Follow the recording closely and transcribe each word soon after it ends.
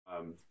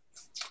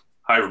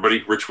Hi,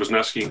 everybody. Rich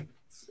Wisniewski,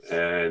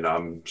 and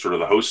I'm sort of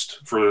the host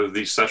for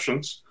these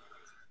sessions.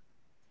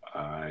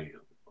 I'd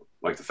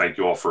like to thank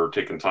you all for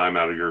taking time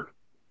out of your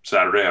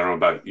Saturday. I don't know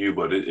about you,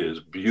 but it is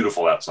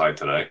beautiful outside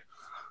today.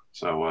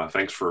 So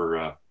thanks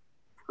for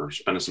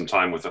spending some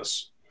time with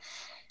us.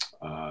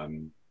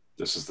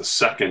 This is the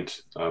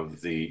second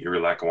of the Erie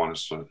Lackawanna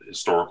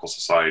Historical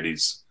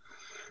Society's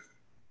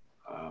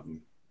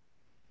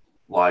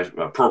live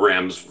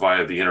programs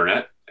via the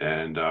internet,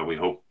 and we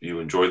hope you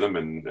enjoy them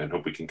and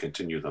hope we can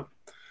continue them.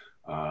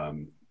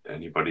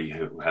 Anybody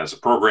who has a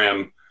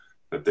program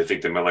that they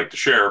think they might like to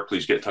share,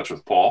 please get in touch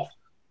with Paul,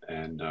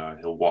 and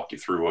he'll walk you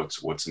through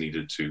what's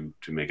needed to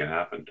make it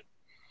happen.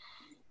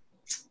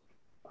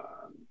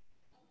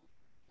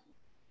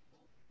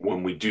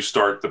 When we do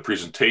start the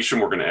presentation,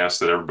 we're going to ask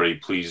that everybody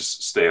please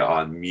stay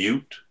on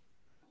mute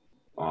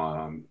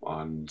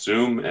on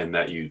Zoom, and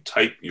that you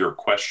type your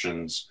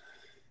questions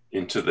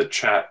into the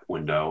chat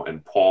window,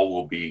 and Paul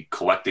will be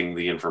collecting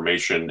the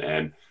information,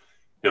 and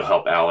he'll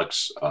help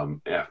Alex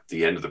at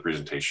the end of the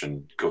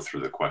presentation go through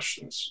the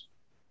questions.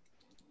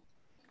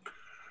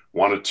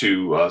 Wanted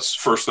to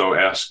first, though,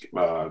 ask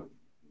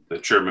the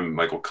Chairman,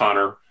 Michael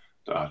Connor,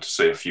 to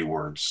say a few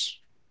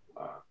words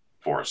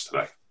for us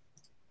today.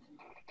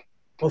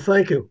 Well,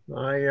 thank you.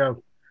 I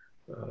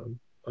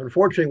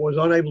unfortunately was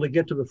unable to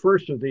get to the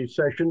first of these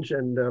sessions,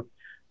 and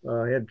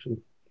I had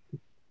some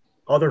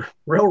other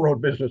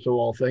railroad business of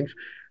all things.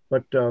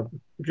 But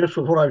just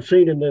with what I've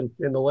seen in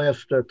the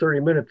last 30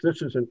 minutes,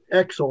 this is an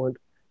excellent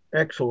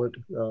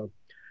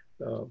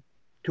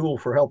tool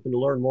for helping to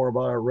learn more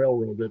about our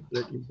railroad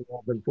that you've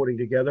all been putting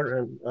together,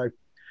 and I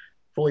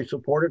fully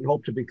support it and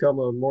hope to become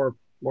more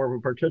of a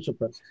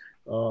participant.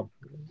 The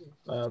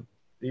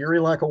Erie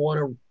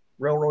Lackawanna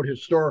Railroad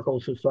Historical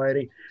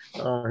Society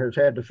has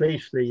had to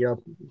face the,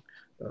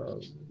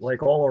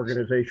 like all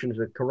organizations,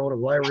 the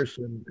coronavirus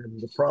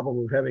and the problem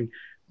of having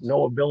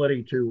no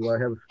ability to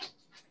have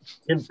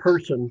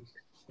in-person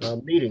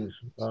meetings.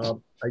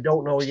 I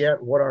don't know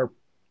yet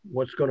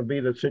what's going to be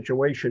the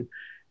situation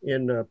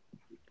in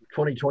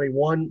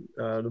 2021.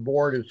 The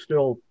board is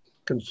still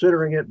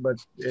considering it, but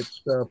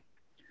it's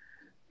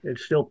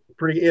still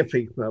pretty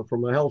iffy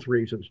from the health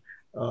reasons.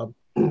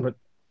 But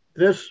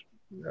this,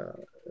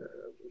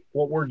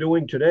 what we're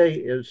doing today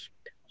is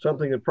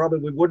something that probably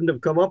we wouldn't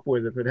have come up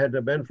with if it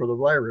hadn't been for the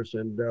virus.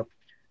 And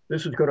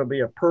this is going to be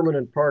a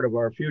permanent part of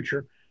our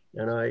future.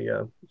 And I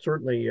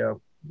certainly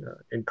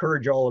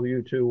encourage all of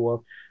you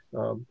to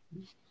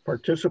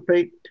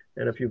participate.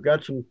 And if you've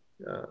got some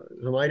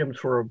items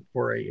for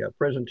a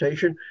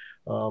presentation,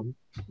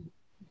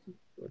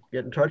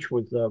 get in touch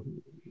with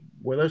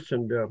us.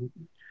 And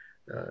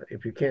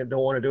if you don't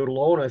want to do it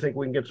alone, I think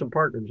we can get some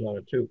partners on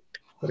it too.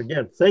 But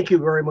again, thank you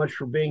very much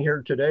for being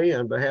here today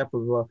on behalf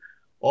of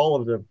all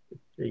of the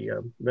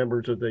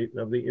members of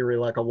the Erie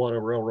Lackawanna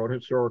Railroad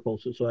Historical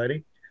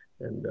Society.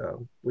 And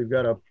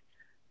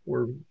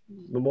we're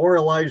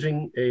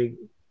memorializing a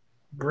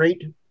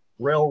great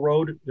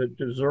railroad that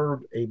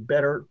deserved a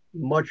better,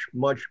 much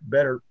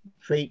better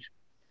fate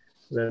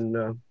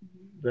than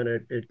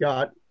it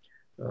got.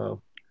 I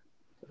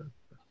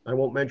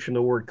won't mention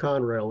the word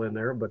Conrail in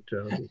there, but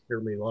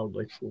hear me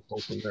loudly. We'll go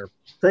from there.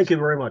 Thank you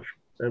very much,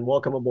 and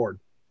welcome aboard.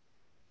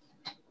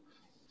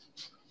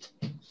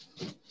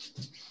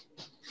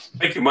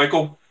 Thank you,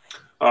 Michael.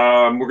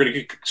 We're going to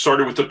get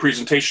started with the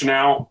presentation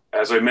now.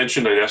 As I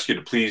mentioned, I'd ask you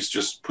to please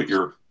just put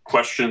your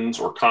questions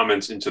or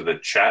comments into the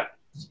chat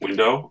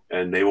window,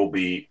 and they will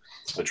be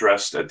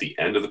addressed at the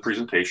end of the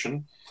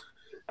presentation.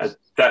 At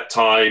that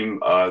time,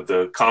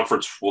 the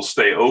conference will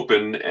stay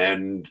open,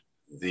 and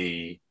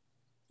you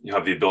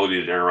have the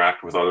ability to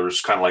interact with others,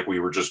 kind of like we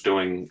were just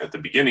doing at the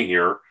beginning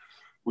here.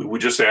 We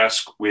just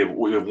ask, we have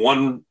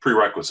one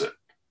prerequisite: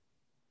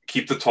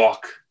 keep the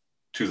talk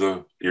to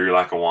the Erie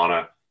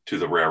Lackawanna, to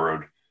the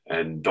railroad,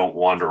 and don't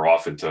wander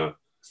off into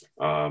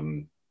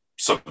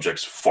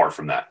subjects far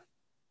from that.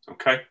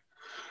 Okay?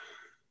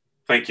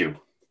 Thank you.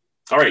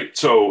 All right,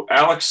 so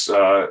Alex,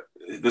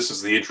 this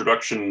is the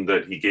introduction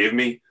that he gave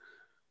me.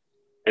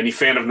 Any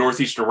fan of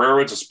Northeastern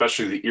railroads,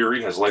 especially the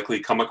Erie, has likely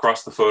come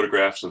across the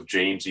photographs of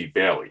James E.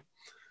 Bailey.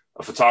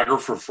 A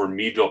photographer from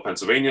Meadville,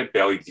 Pennsylvania,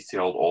 Bailey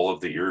detailed all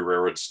of the Erie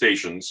Railroad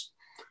stations,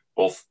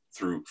 both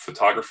through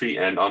photography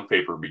and on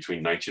paper,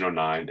 between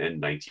 1909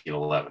 and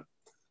 1911.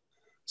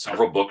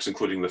 Several books,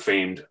 including the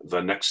famed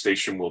The Next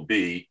Station Will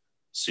Be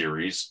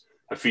series,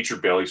 have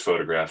featured Bailey's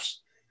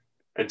photographs,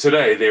 and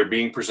today they are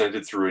being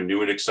presented through a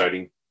new and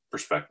exciting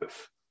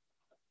perspective.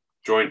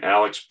 Join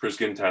Alex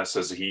Prizgintas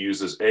as he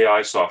uses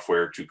AI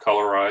software to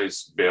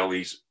colorize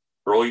Bailey's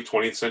early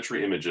 20th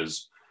century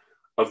images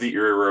of the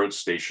Erie Railroad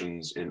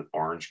stations in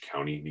Orange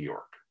County, New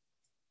York.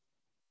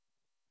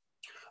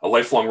 A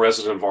lifelong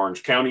resident of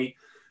Orange County,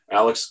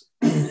 Alex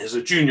is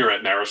a junior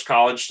at Marist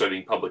College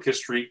studying public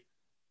history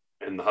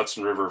in the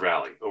Hudson River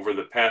Valley. Over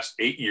the past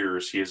 8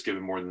 years, he has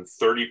given more than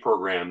 30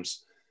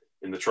 programs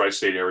in the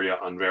tri-state area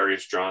on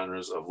various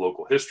genres of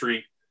local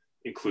history,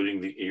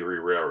 including the Erie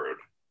Railroad.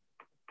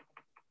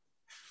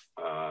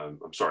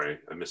 I'm sorry,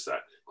 I missed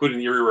that. Including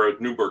the Erie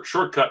Railroad Newburgh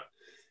Shortcut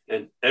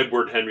and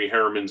Edward Henry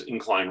Harriman's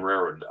Incline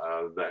Railroad.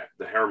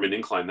 The Harriman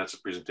Incline, that's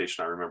a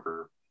presentation I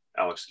remember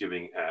Alex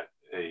giving at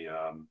a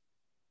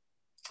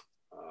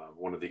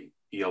one of the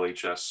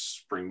ELRRHS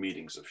spring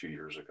meetings a few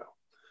years ago.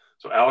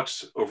 So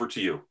Alex, over to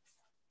you.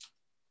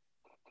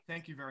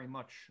 Thank you very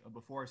much.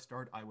 Before I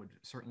start, I would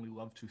certainly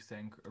love to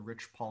thank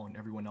Rich, Paul, and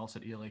everyone else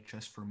at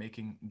ELRRHS for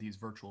making these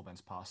virtual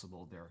events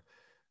possible. They're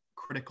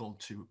critical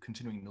to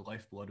continuing the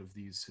lifeblood of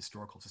these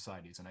historical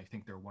societies, and I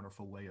think they're a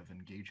wonderful way of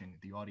engaging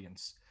the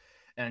audience.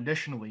 And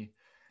additionally,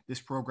 this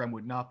program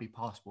would not be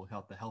possible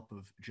without the help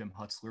of Jim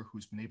Hutzler,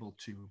 who's been able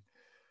to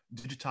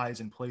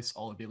digitize and place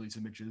all of Bailey's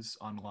images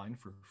online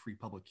for free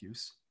public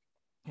use.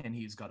 And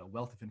he's got a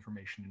wealth of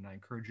information, and I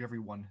encourage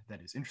everyone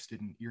that is interested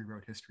in Erie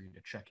Road history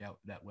to check out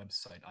that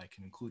website. I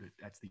can include it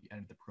at the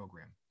end of the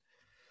program.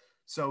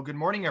 So good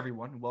morning,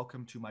 everyone.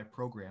 Welcome to my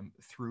program,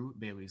 Through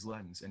Bailey's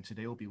Lens. And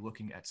today we'll be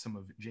looking at some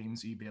of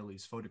James E.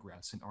 Bailey's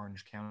photographs in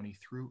Orange County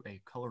through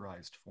a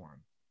colorized form.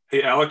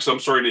 Hey, Alex, I'm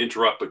sorry to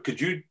interrupt, but could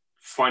you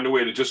find a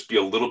way to just be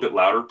a little bit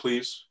louder,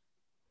 please?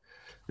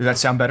 Does that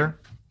sound better?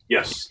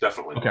 Yes,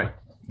 definitely. Okay,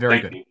 very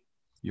good.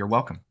 You're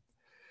welcome.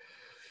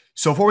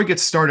 So before we get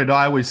started,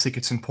 I always think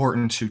it's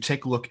important to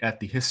take a look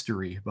at the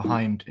history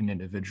behind an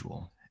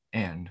individual.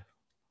 And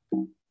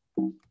hold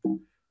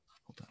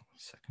on 1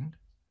 second.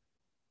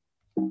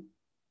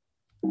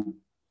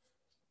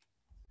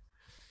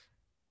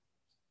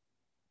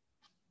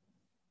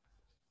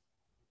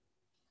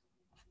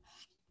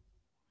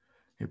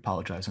 I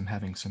apologize, I'm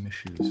having some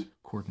issues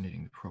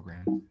coordinating the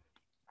program.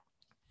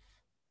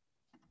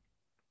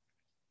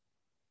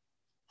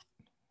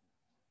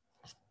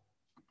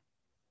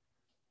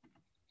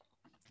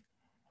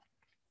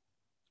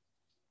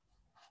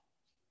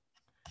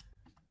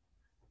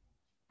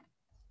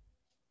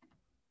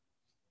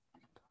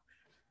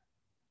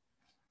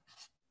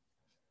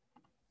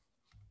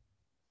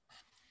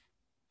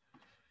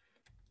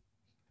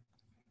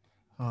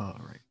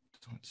 All right,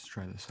 so let's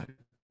try this.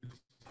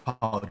 I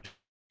apologize,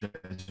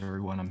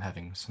 everyone. I'm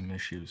having some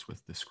issues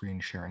with the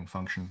screen sharing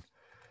function.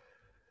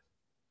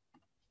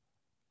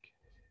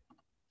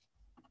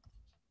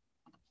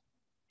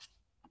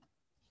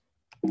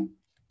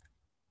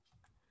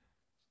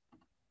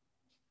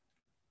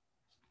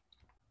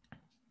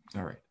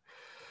 All right.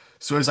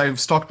 So as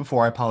I've talked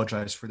before, I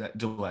apologize for that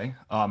delay.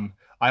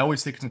 I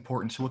always think it's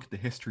important to look at the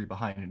history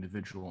behind an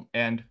individual.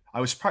 And I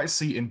was surprised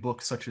to see in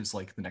books such as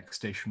like The Next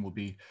Station Will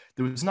Be,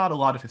 there was not a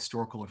lot of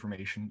historical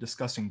information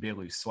discussing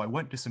Bailey. So I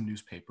went to some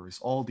newspapers.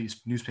 All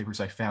these newspapers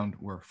I found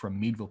were from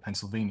Meadville,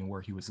 Pennsylvania, where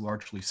he was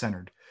largely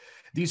centered.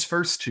 These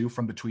first two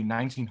from between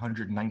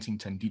 1900 and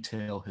 1910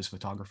 detail his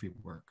photography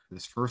work.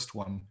 This first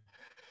one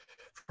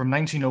from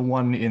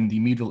 1901 in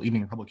the Meadville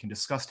Evening Republican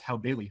discussed how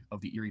Bailey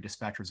of the Erie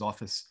Dispatcher's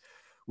office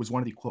was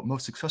one of the, quote,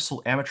 most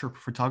successful amateur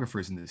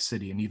photographers in the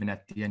city. And even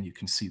at the end, you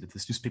can see that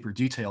this newspaper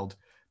detailed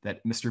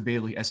that Mr.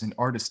 Bailey as an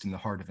artist in the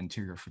heart of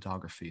interior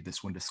photography.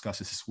 This one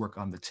discusses his work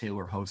on the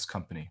Taylor Hose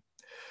Company.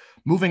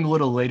 Moving a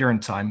little later in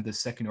time, the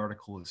second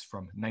article is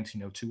from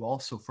 1902,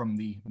 also from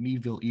the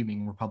Meadville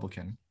Evening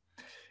Republican.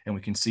 And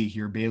we can see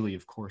here Bailey,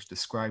 of course,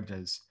 described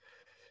as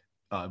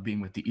being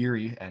with the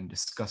Erie and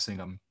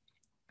discussing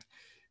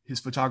his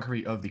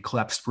photography of the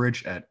collapsed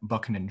bridge at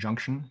Buchanan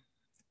Junction.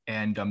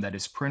 And that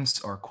his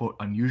prints are, quote,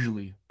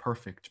 unusually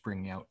perfect,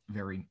 bringing out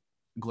very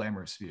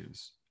glamorous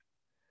views.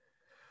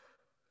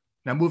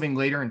 Now, moving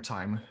later in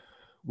time,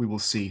 we will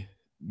see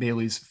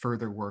Bailey's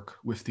further work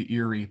with the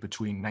Erie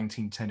between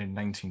 1910 and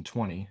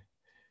 1920.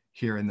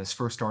 Here in this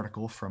first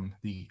article from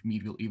the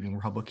Meadville Evening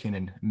Republican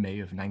in May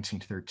of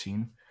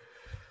 1913,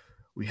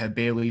 we have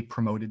Bailey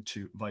promoted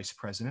to vice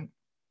president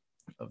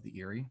of the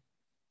Erie.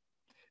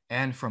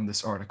 And from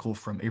this article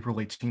from April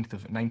 18th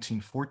of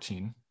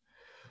 1914,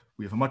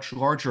 we have a much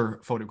larger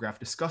photograph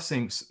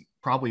discussing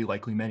probably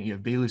likely many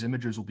of Bailey's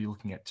images we'll be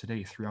looking at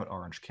today throughout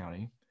Orange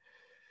County.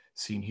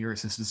 Seen here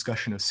is this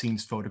discussion of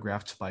scenes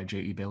photographed by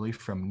J.E. Bailey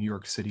from New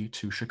York City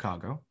to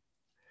Chicago.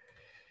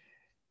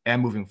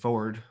 And moving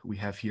forward, we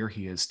have here,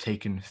 he has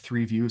taken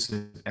 3 views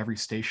of every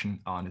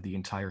station on the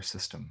entire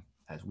system,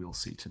 as we'll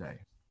see today.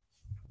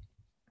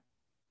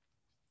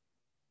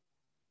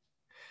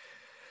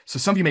 So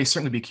some of you may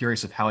certainly be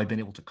curious of how I've been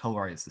able to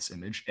colorize this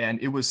image,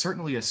 and it was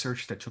certainly a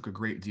search that took a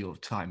great deal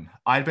of time.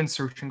 I'd been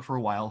searching for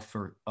a while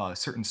for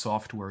certain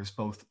softwares,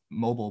 both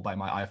mobile by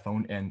my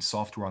iPhone and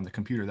software on the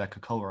computer that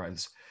could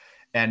colorize.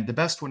 And the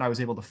best one I was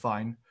able to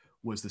find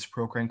was this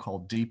program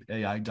called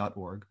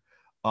deepai.org.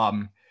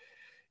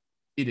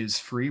 It is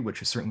free,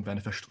 which is certainly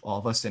beneficial to all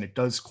of us, and it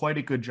does quite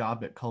a good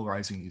job at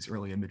colorizing these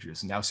early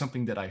images. Now,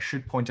 something that I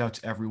should point out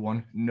to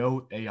everyone,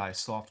 no AI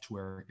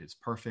software is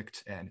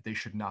perfect, and they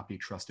should not be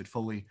trusted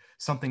fully.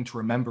 Something to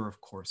remember,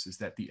 of course, is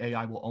that the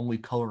AI will only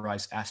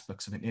colorize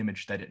aspects of an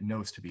image that it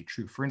knows to be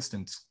true. For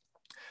instance,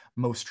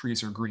 most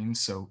trees are green,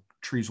 so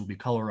trees will be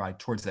colorized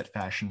towards that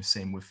fashion,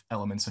 same with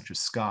elements such as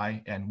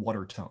sky and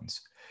water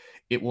tones.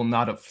 It will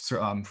not,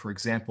 for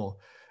example,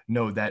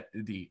 know that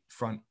the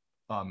front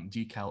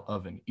decal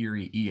of an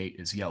Erie E8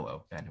 is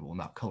yellow, and it will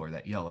not color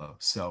that yellow.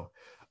 So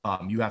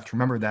You have to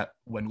remember that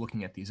when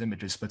looking at these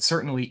images, but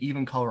certainly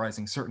even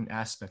colorizing certain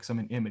aspects of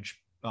an image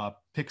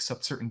picks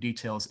up certain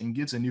details and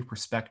gives a new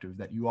perspective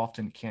that you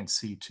often can't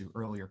see to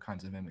earlier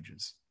kinds of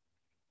images.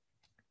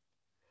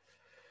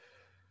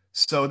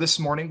 So this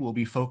morning we'll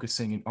be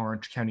focusing in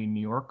Orange County, New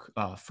York.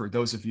 For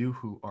those of you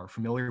who are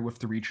familiar with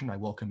the region, I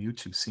welcome you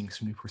to seeing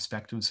some new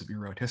perspectives of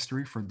railroad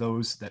history. For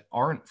those that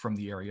aren't from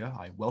the area,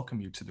 I welcome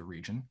you to the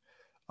region.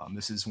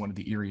 This is one of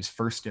the Erie's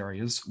first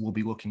areas. We'll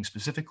be looking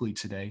specifically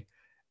today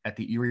at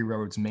the Erie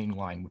Railroad's main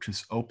line, which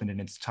was opened in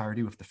its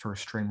entirety with the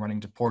first train running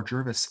to Port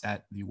Jervis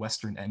at the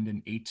western end in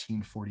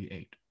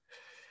 1848.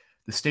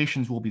 The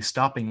stations we'll be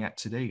stopping at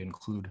today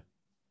include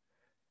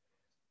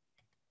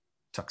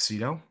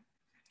Tuxedo,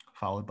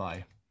 followed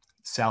by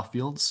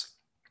Southfields,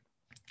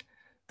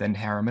 then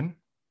Harriman,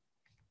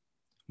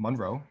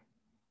 Monroe,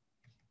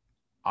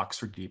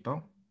 Oxford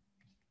Depot,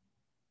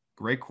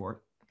 Gray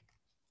Court,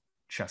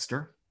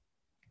 Chester,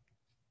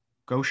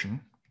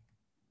 Goshen,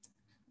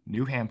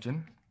 New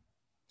Hampton,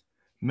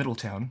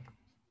 Middletown,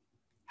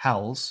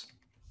 Howells,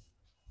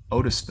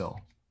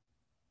 Otisville,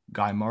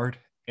 Guymard,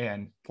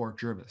 and Port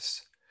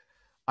Jervis.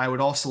 I would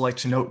also like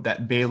to note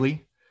that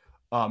Bailey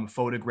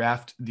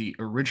photographed the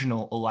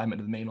original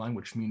alignment of the main line,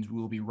 which means we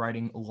will be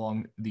riding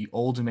along the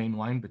old main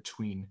line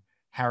between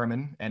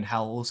Harriman and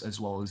Howells, as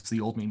well as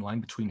the old main line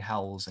between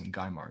Howells and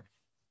Guymard.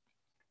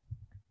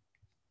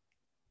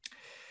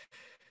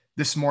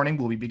 This morning,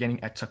 we'll be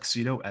beginning at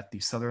Tuxedo at the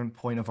southern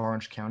point of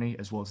Orange County,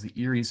 as well as the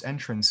Erie's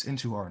entrance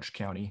into Orange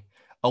County.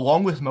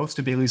 Along with most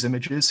of Bailey's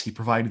images, he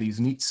provided these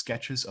neat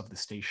sketches of the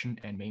station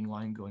and main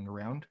line going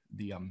around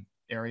the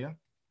area.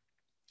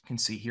 You can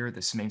see here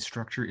this main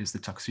structure is the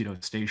Tuxedo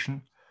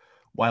station,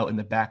 while in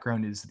the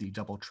background is the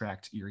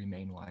double-tracked Erie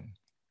main line.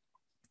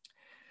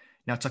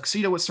 Now,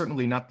 Tuxedo was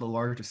certainly not the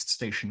largest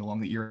station along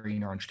the Erie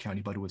in Orange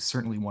County, but it was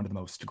certainly one of the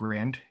most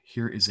grand.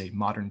 Here is a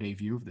modern-day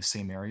view of the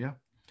same area,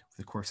 with,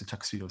 of course, the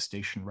Tuxedo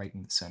station right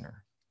in the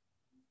center.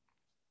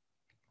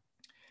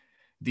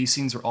 These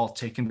scenes are all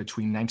taken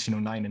between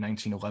 1909 and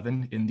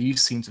 1911. In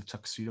these scenes of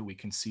Tuxedo, we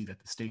can see that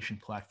the station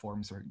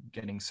platforms are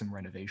getting some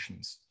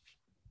renovations.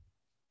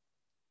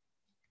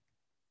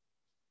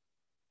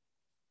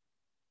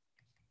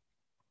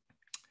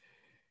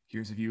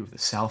 Here's a view of the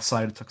south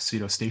side of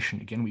Tuxedo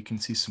Station. Again, we can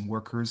see some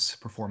workers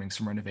performing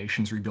some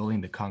renovations, rebuilding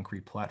the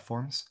concrete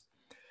platforms.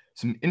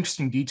 Some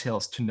interesting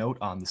details to note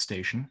on the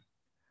station.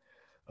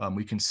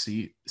 We can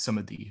see some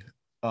of the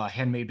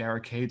handmade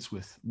barricades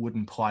with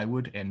wooden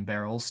plywood and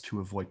barrels to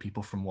avoid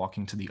people from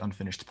walking to the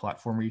unfinished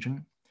platform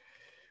region.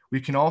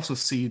 We can also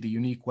see the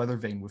unique weather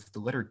vane with the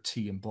letter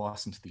T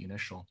embossed into the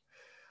initial.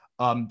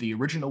 The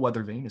original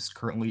weather vane is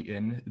currently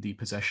in the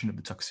possession of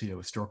the Tuxedo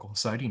Historical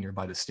Society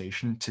nearby the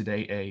station.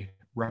 Today, a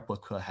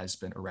replica has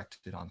been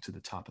erected onto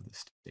the top of the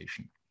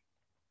station.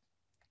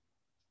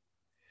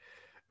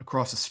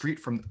 Across the street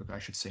from, I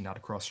should say not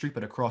across the street,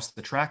 but across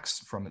the tracks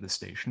from the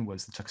station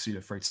was the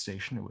Tuxedo Freight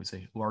Station. It was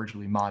a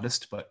largely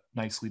modest but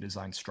nicely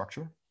designed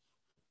structure.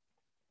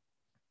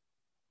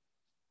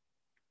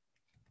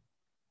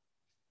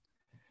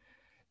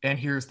 And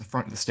here's the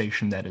front of the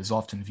station that is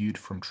often viewed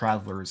from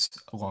travelers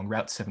along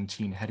Route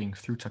 17 heading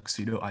through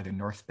Tuxedo, either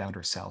northbound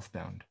or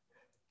southbound.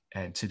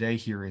 And today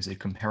here is a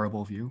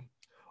comparable view.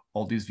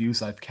 All these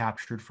views I've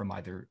captured from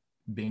either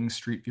Bing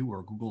Street View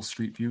or Google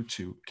Street View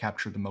to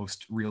capture the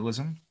most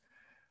realism.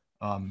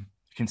 You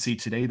can see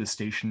today the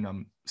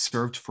station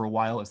served for a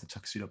while as the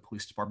Tuxedo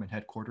Police Department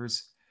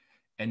headquarters,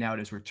 and now it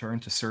has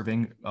returned to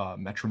serving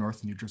Metro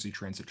North and New Jersey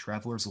Transit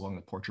travelers along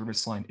the Port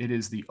Jervis line. It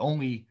is the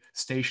only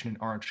station in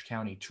Orange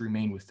County to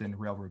remain within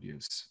railroad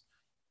use.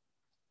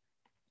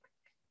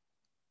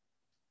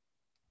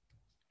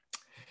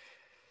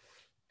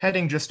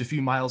 Heading just a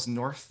few miles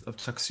north of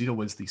Tuxedo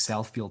was the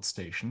Southfield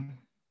Station.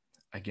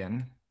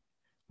 Again,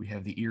 we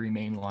have the Erie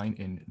main line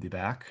in the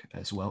back,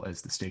 as well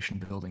as the station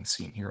building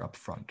seen here up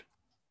front.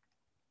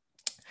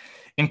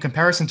 In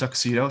comparison to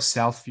Tuxedo,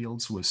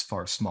 Southfields was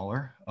far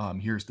smaller.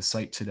 Here's the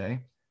site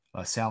today.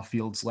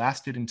 Southfields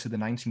lasted into the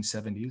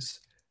 1970s.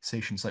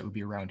 Station site would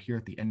be around here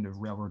at the end of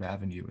Railroad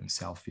Avenue in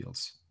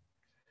Southfields.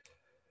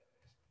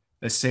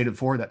 As stated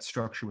before, that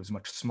structure was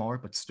much smaller,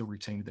 but still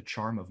retained the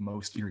charm of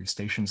most Erie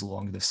stations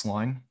along this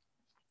line.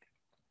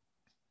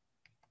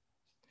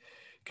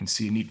 You can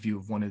see a neat view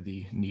of one of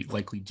the neat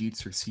likely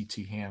Dietz or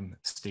CT Ham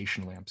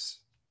station lamps.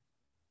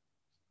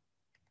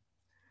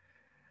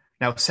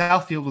 Now,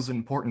 Southfield was an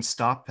important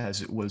stop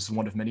as it was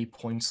one of many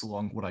points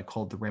along what I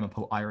called the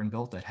Ramapo Iron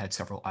Belt that had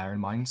several iron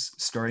mines.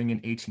 Starting in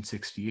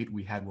 1868,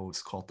 we had what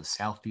was called the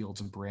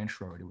Southfields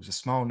Branch Road. It was a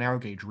small narrow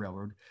gauge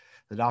railroad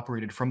that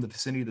operated from the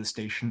vicinity of the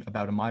station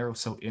about a mile or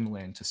so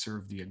inland to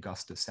serve the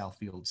Augusta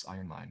Southfields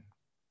iron mine.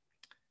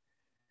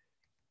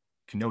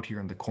 You can note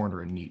here in the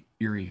corner a neat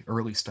Erie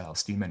early style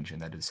steam engine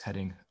that is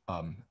heading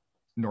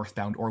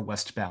northbound or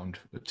westbound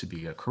to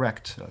be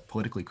correct,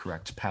 politically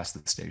correct, past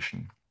the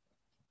station.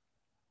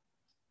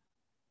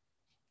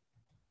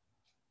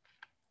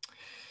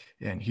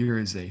 And here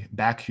is a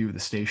back view of the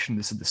station.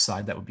 This is the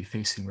side that would be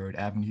facing Railroad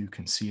Avenue. You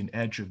can see an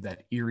edge of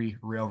that Erie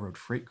Railroad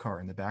freight car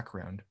in the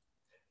background.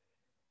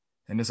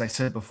 And as I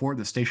said before,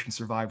 the station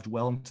survived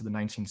well into the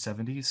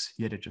 1970s,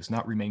 yet it does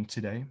not remain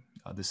today.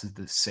 This is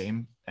the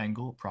same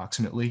angle,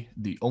 approximately.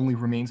 The only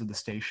remains of the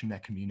station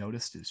that can be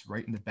noticed is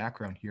right in the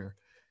background here.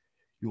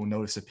 You will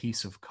notice a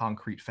piece of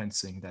concrete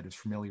fencing that is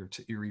familiar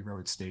to Erie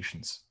Railroad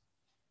stations.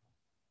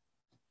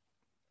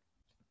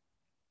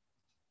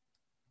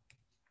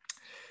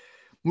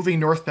 Moving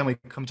north, then we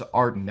come to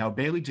Arden. Now,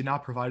 Bailey did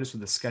not provide us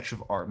with a sketch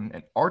of Arden,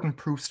 and Arden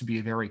proves to be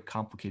a very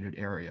complicated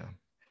area.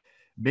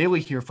 Bailey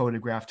here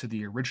photographed to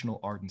the original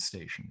Arden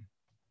station,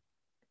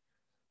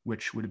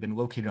 which would have been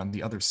located on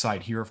the other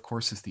side. Here, of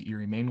course, is the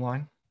Erie Main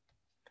Line,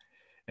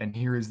 and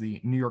here is the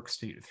New York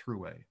State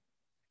Thruway.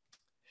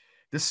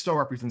 This still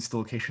represents the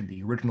location of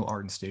the original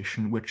Arden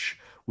station, which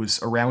was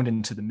around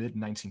into the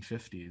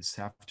mid-1950s.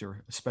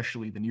 After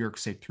especially the New York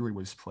State Thruway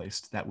was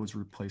placed, that was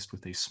replaced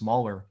with a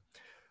smaller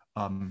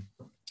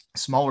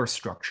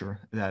structure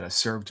that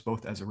served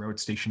both as a road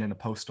station and a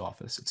post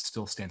office. It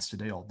still stands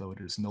today, although it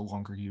is no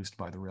longer used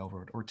by the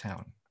railroad or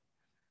town.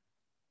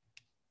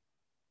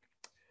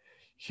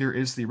 Here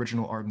is the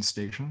original Arden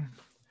station.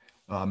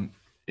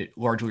 It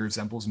largely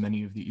resembles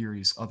many of the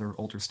Erie's other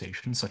older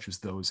stations, such as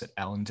those at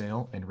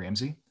Allendale and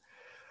Ramsey.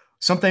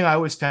 Something I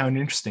always found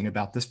interesting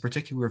about this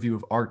particular view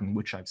of Arden,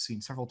 which I've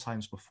seen several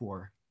times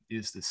before,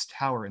 is this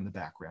tower in the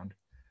background.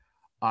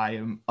 I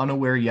am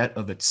unaware yet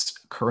of its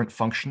current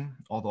function,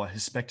 although I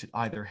suspect it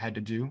either had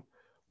to do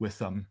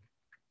with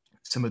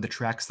some of the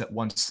tracks that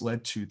once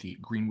led to the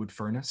Greenwood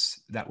furnace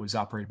that was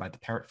operated by the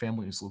Parrott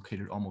family, is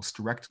located almost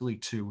directly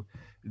to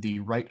the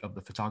right of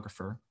the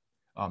photographer.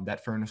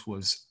 That furnace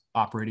was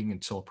operating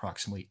until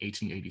approximately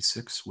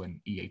 1886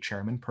 when E.A.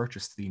 Chairman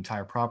purchased the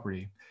entire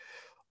property.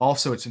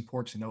 Also, it's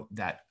important to note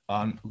that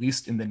at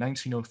least in the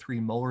 1903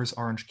 Muller's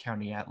Orange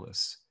County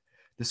Atlas,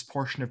 this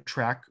portion of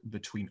track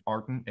between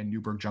Arden and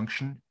Newburgh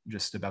Junction,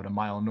 just about a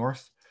mile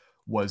north,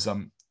 was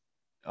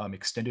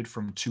extended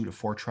from 2 to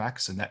 4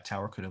 tracks, and that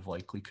tower could have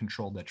likely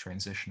controlled that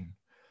transition.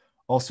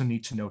 Also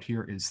neat to note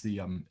here is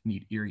the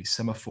neat Erie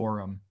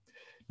semaphore,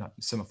 not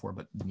semaphore,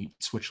 but the neat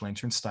switch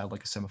lantern styled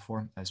like a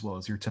semaphore, as well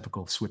as your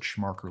typical switch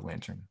marker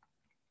lantern.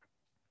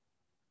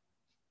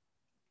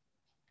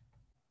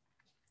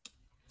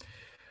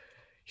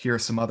 Here are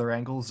some other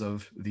angles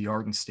of the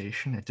Arden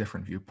station at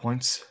different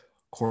viewpoints.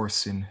 Of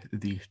course, in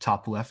the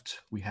top left,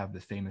 we have the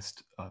famous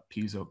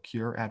Pizzo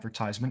Cure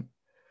advertisement,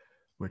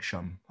 which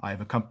I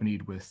have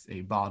accompanied with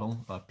a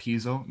bottle.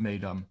 Pizzo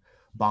made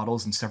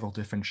bottles in several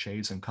different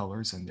shades and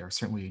colors, and they're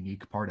certainly a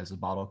unique part as a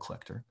bottle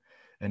collector.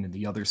 And in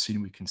the other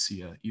scene, we can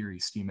see a Erie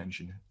steam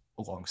engine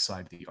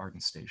alongside the Arden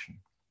station.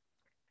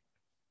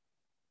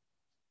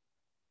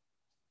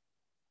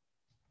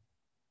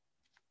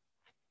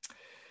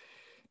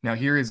 Now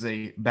here is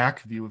a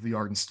back view of the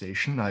Arden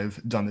station.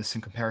 I've done this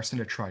in comparison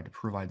to try to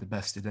provide the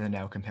best then and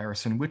now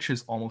comparison, which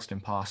is almost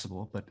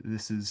impossible, but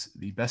this is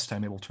the best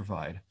I'm able to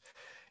provide.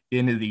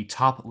 In the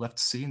top left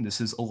scene, this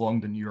is along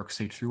the New York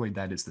State Thruway,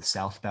 that is the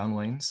southbound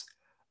lanes.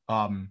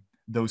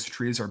 Those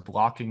trees are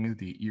blocking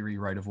the Erie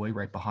right-of-way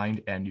right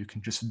behind, and you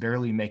can just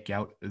barely make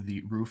out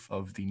the roof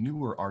of the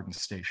newer Arden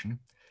station.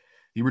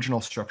 The original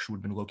structure would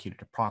have been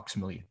located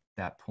approximately at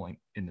that point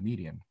in the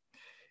median.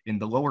 In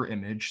the lower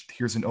image,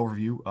 here's an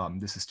overview.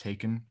 This is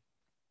taken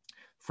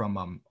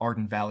from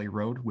Arden Valley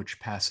Road, which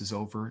passes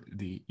over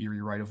the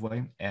Erie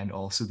right-of-way and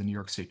also the New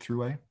York State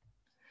Thruway.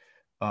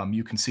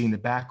 You can see in the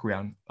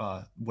background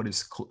what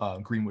is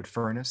Greenwood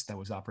Furnace that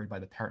was operated by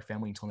the Parrott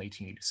family until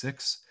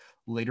 1886.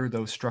 Later,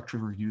 those structures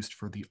were used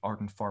for the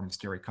Arden Farms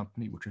Dairy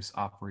Company, which was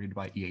operated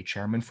by E.A.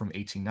 Chairman from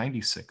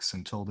 1896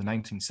 until the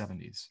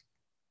 1970s.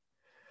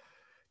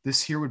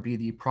 This here would be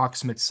the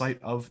approximate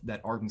site of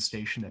that Arden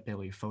station that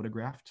Bailey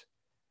photographed.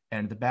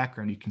 And in the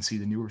background, you can see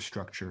the newer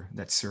structure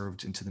that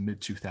served into the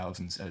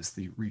mid-2000s as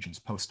the region's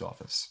post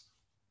office.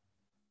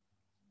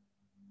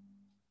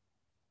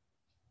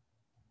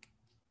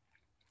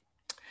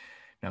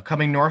 Now,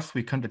 coming north,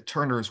 we come to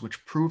Turner's,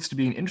 which proves to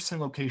be an interesting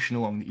location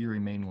along the Erie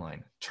Main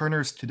Line.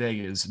 Turner's today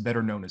is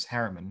better known as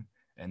Harriman,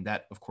 and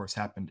that, of course,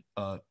 happened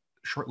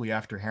shortly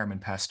after Harriman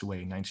passed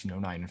away in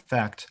 1909. In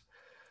fact,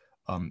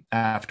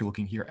 after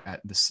looking here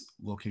at this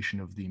location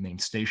of the main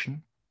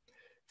station,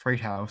 freight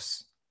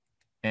house,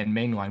 and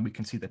main line, we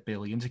can see that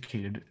Bailey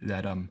indicated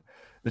that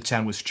the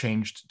town was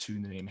changed to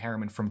the name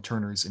Harriman from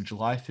Turner's in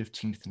July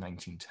 15th,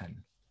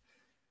 1910.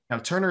 Now,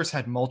 Turner's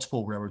had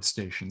multiple railroad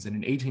stations, and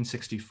in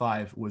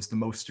 1865 was the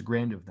most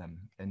grand of them,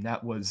 and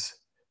that was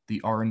the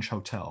Orange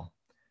Hotel.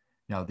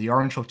 Now, the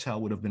Orange Hotel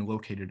would have been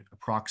located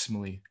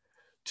approximately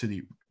to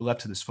the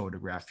left of this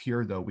photograph.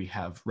 Here, though, we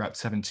have Route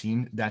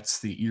 17. That's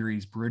the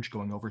Erie's Bridge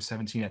going over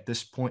 17. At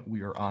this point,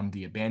 we are on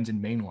the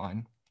abandoned main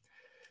line.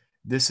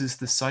 This is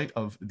the site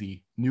of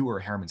the newer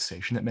Harriman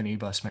station that many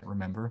of us might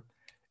remember,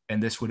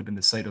 and this would have been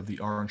the site of the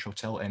Orange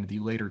Hotel and the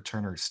later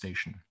Turner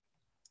station.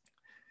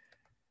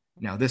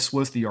 Now, this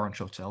was the Orange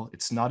Hotel.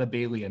 It's not a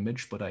Bailey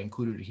image, but I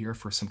included it here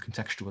for some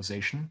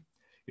contextualization.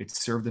 It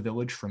served the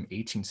village from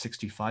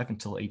 1865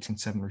 until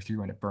 1873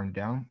 when it burned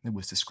down. It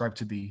was described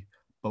to be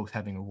both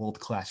having a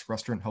world-class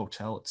restaurant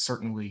hotel. It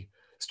certainly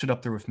stood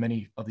up there with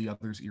many of the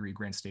others Erie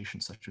Grand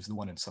stations, such as the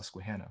one in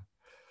Susquehanna.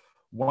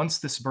 Once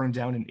this burned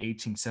down in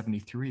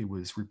 1873, it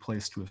was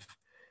replaced with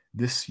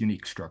this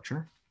unique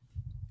structure.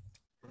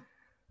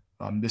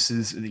 This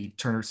is the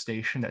Turner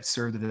Station that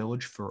served the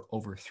village for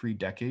over 3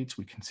 decades.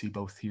 We can see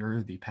both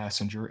here the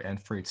passenger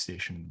and freight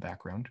station in the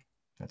background.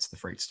 That's the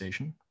freight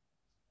station.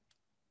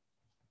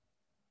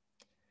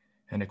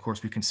 And of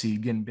course, we can see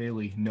again,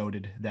 Bailey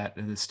noted that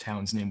this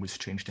town's name was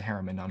changed to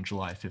Harriman on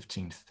July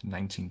 15th,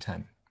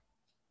 1910.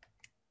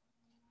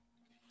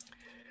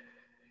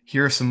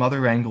 Here are some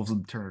other angles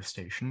of the Turner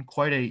Station.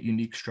 Quite a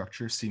unique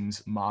structure,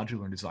 seems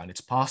modular in design.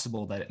 It's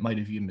possible that it might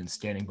have even been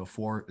standing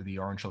before the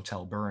Orange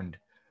Hotel burned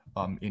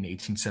in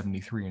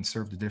 1873 and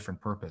served a different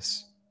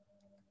purpose.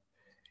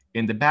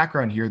 In the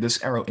background here,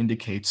 this arrow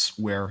indicates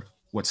where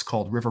what's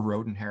called River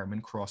Road in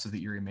Harriman crosses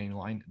the Erie Main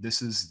Line.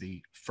 This is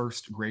the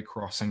first grade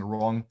crossing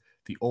along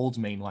the old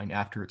main line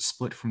after it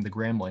split from the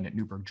Grand Line at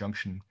Newburgh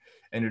Junction.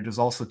 And it is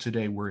also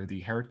today where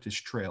the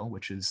Heritage Trail,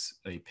 which is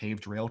a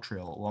paved rail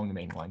trail along the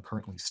main line,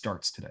 currently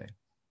starts today.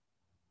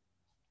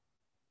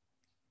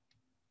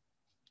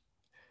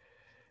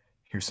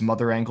 Here's some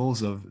other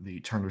angles of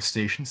the Turner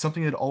Station.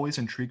 Something that always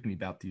intrigued me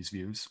about these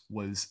views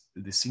was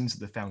the scenes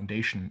of the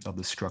foundation of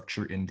the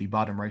structure in the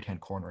bottom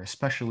right-hand corner,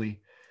 especially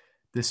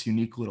this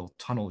unique little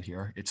tunnel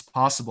here. It's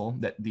possible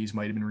that these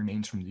might have been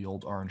remains from the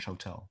old Orange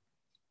Hotel.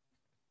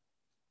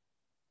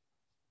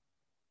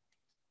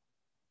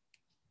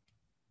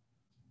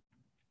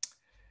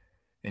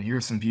 And here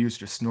are some views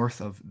just north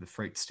of the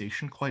freight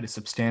station, quite a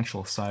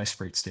substantial size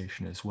freight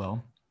station as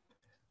well.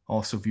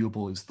 Also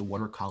viewable is the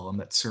water column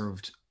that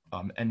served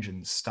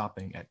engines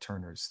stopping at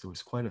Turner's. There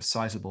was quite a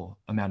sizable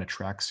amount of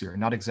tracks here.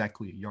 Not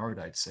exactly a yard,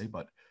 I'd say,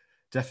 but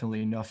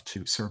definitely enough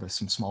to service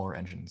some smaller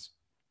engines.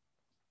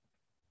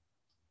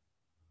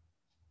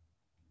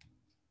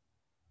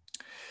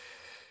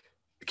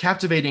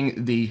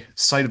 Captivating the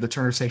site of the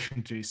Turner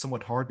Station to be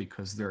somewhat hard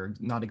because there are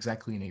not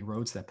exactly any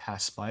roads that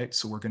pass by it.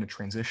 So we're going to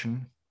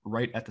transition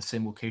right at the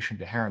same location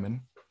to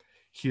Harriman.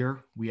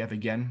 Here we have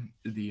again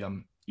the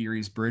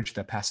Erie's Bridge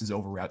that passes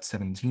over Route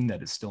 17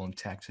 that is still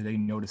intact today.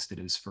 Notice it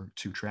is for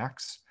 2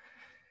 tracks.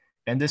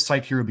 And this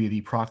site here will be the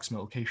approximate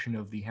location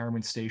of the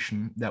Harriman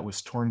Station that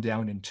was torn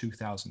down in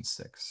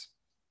 2006.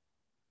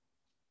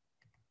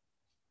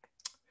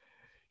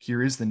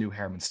 Here is the new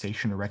Harriman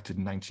Station erected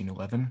in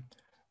 1911.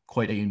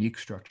 Quite a unique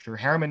structure.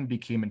 Harriman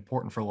became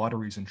important for a lot of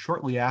reasons.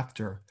 Shortly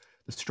after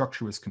the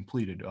structure was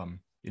completed, in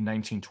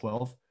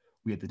 1912,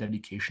 we had the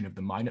dedication of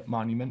the Minot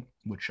Monument,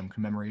 which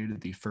commemorated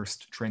the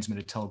first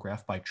transmitted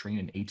telegraph by train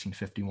in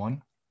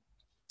 1851.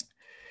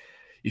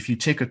 If you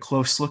take a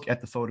close look at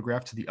the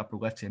photograph to the upper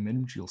left-hand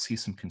image, you'll see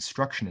some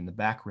construction in the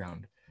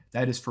background.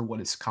 That is for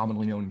what is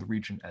commonly known in the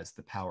region as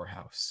the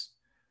powerhouse.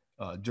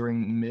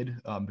 During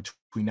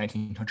between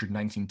 1900 and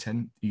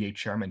 1910,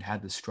 E.H. Harriman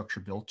had this structure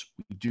built.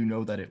 We do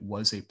know that it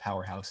was a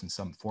powerhouse in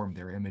some form.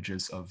 There are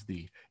images of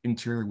the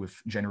interior with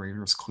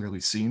generators clearly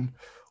seen.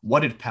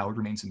 What it powered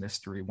remains a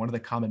mystery. One of the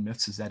common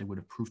myths is that it would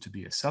have proved to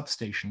be a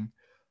substation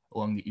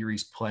along the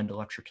Erie's planned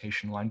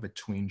electrification line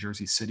between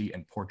Jersey City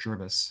and Port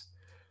Jervis.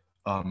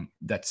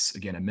 That's,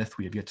 again, a myth.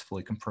 We have yet to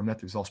fully confirm that.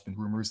 There's also been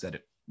rumors that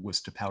it was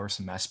to power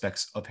some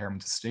aspects of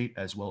Harriman's estate,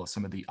 as well as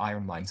some of the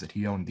iron mines that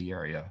he owned in the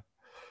area.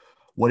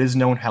 What is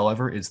known,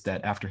 however, is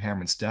that after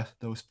Harriman's death,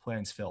 those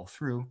plans fell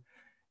through.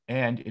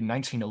 And in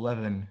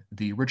 1911,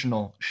 the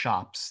original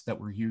shops that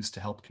were used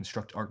to help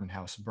construct Arden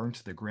House burned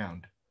to the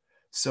ground.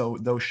 So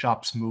those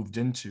shops moved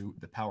into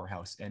the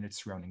powerhouse and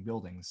its surrounding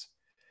buildings.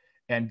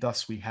 And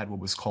thus we had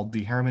what was called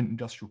the Harriman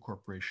Industrial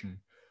Corporation,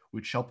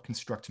 which helped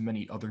construct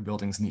many other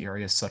buildings in the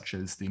area, such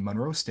as the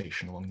Monroe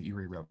Station along the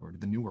Erie Railroad,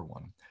 the newer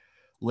one.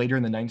 Later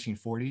in the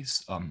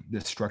 1940s,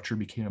 this structure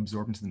became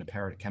absorbed into the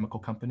Nepara Chemical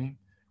Company,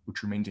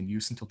 which remained in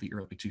use until the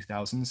early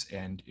 2000s,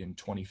 and in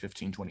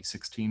 2015,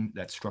 2016,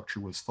 that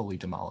structure was fully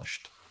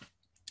demolished.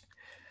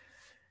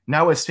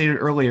 Now, as stated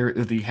earlier,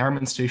 the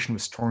Harriman Station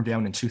was torn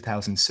down in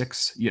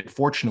 2006, yet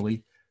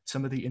fortunately,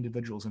 some of the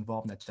individuals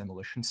involved in that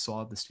demolition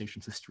saw the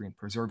station's history and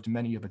preserved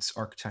many of its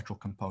architectural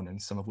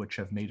components, some of which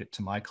have made it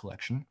to my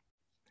collection.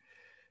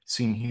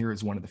 Seen here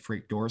is one of the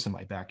freight doors in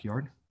my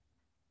backyard.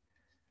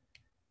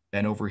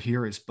 And over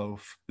here is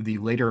both the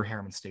later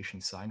Harriman Station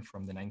sign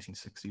from the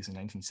 1960s and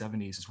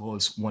 1970s, as well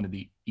as one of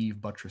the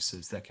eave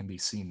buttresses that can be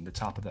seen in the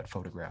top of that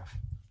photograph.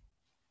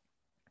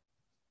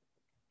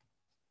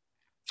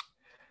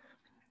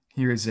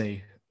 Here is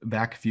a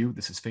back view.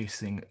 This is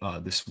facing,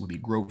 this will be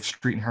Grove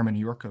Street in Harriman,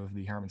 New York, of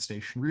the Harriman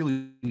Station.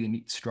 Really a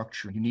neat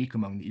structure, unique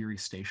among the Erie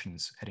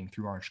stations heading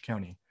through Orange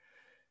County.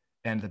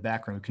 And in the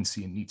background, you can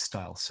see a neat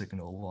style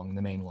signal along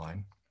the main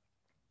line.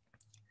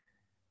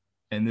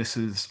 And this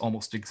is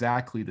almost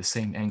exactly the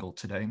same angle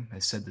today. I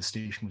said the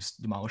station was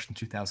demolished in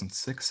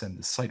 2006 and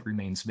the site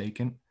remains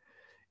vacant.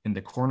 In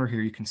the corner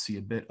here, you can see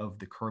a bit of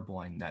the curb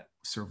line that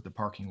served the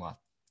parking lot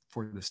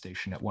for the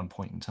station at one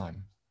point in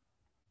time.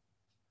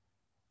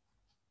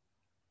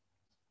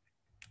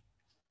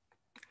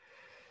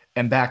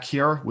 And back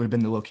here would have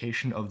been the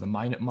location of the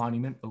Minot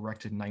Monument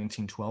erected in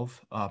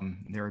 1912.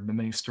 There have been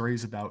many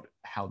stories about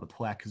how the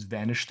plaque has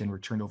vanished and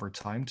returned over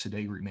time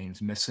today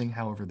remains missing.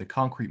 However, the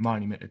concrete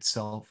monument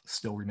itself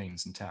still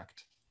remains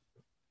intact.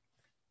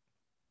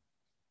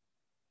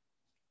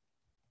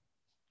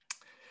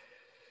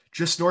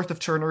 Just north of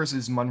Turner's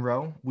is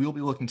Monroe. We'll be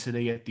looking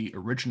today at the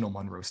original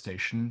Monroe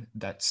station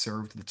that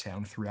served the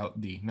town throughout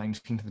the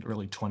 19th and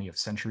early 20th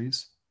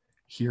centuries.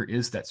 Here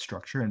is that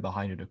structure, and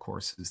behind it, of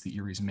course, is the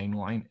Erie's main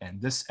line, and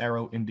this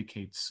arrow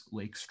indicates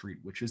Lake Street,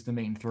 which is the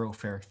main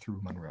thoroughfare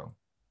through Monroe.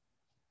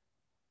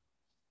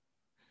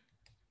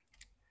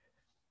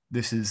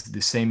 This is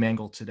the same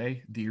angle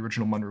today. The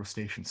original Monroe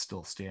station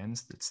still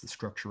stands. That's the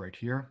structure right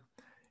here.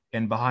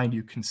 And behind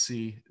you can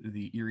see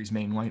the Erie's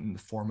main line in the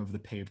form of the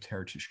paved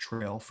Heritage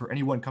Trail. For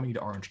anyone coming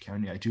to Orange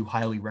County, I do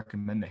highly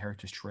recommend the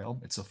Heritage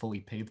Trail. It's a fully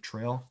paved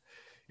trail.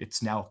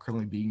 It's now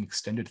currently being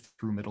extended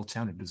through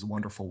Middletown. It is a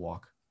wonderful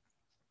walk.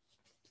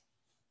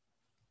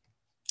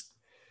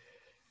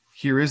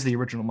 Here is the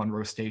original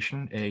Monroe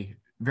station, a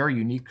very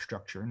unique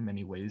structure in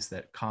many ways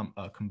that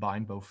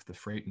combine both the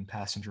freight and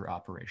passenger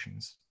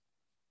operations.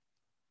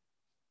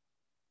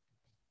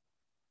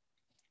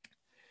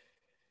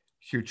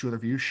 Here are two other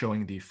views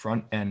showing the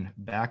front and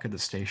back of the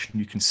station.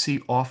 You can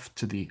see off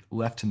to the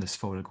left in this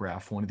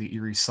photograph one of the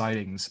Erie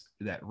sidings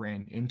that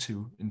ran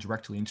into and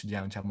directly into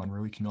downtown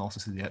Monroe. You can also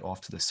see that off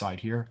to the side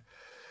here.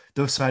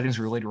 Those sidings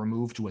were later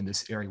removed when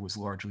this area was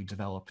largely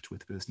developed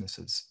with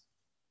businesses.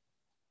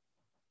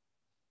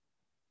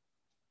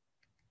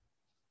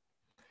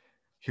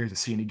 Here's a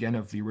scene again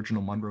of the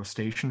original Monroe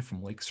station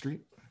from Lake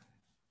Street.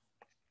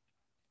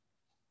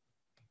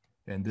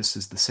 And this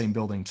is the same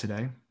building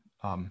today.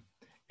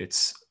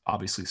 It's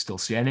obviously still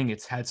standing.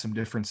 It's had some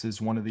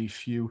differences. One of the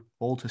few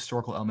old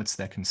historical elements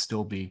that can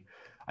still be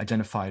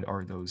identified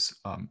are those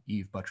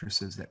eave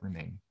buttresses that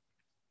remain.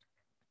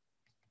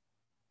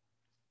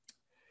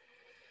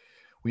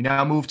 We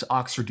now move to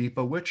Oxford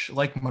Depot, which,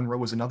 like Monroe,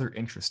 was another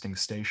interesting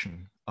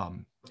station.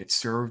 It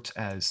served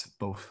as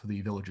both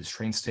the village's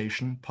train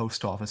station,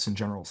 post office, and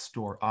general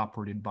store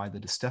operated by the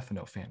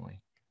DeStefano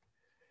family.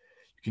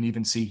 You can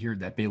even see here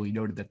that Bailey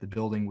noted that the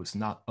building was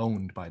not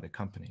owned by the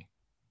company.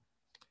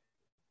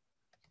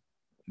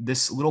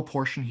 This little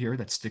portion here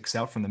that sticks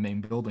out from the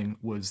main building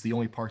was the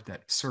only part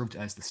that served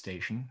as the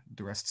station.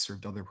 The rest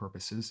served other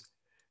purposes.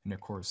 And of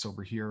course,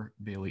 over here,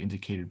 Bailey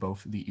indicated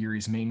both the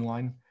Erie's main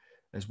line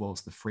as well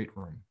as the freight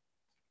room.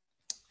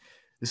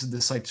 This is the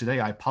site today.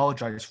 I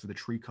apologize for the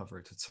tree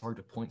coverage. It's hard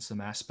to point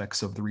some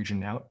aspects of the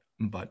region out,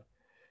 but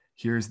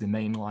here's the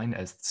main line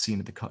as seen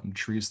at the cut in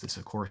trees. This,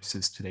 of course,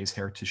 is today's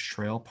Heritage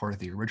Trail, part of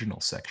the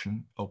original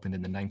section, opened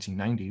in the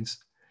 1990s.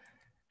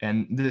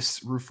 And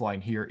this roof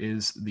line here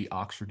is the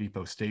Oxford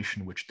Depot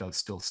station, which does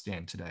still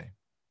stand today.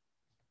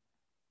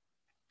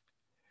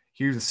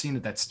 Here's a scene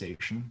of that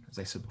station. As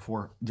I said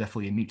before,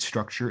 definitely a neat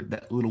structure.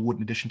 That little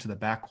wooden addition to the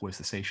back was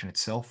the station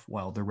itself,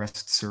 while the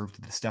rest served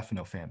the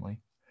DeStefano family.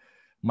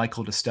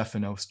 Michael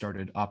DeStefano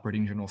started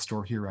operating general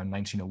store here around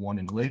 1901,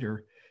 and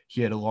later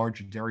he had a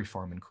large dairy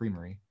farm and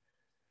creamery.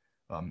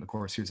 Of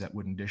course, here's that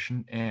wooden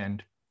addition,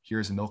 and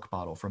here's a milk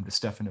bottle from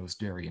DeStefano's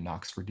Dairy in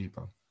Oxford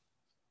Depot.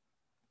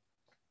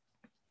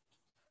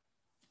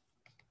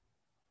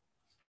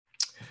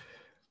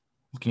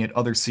 Looking at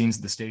other scenes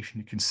of the station,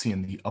 you can see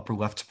in the upper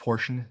left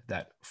portion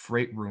that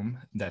freight room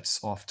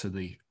that's off to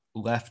the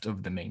left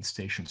of the main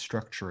station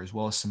structure, as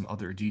well as some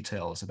other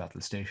details about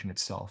the station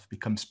itself.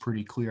 Becomes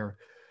pretty clear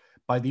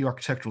by the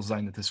architectural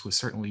design that this was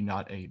certainly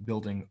not a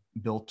building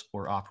built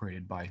or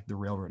operated by the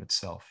railroad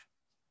itself.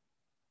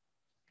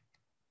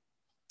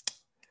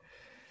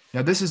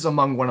 Now, this is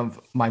among one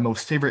of my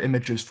most favorite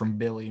images from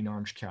Bailey in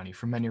Orange County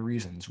for many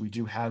reasons. We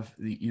do have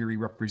the Erie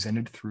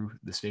represented through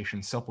the station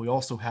itself. We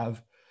also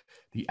have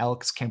the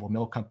Alex Campbell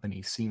Mill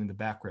Company seen in the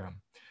background.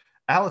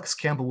 Alex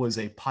Campbell was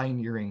a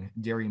pioneering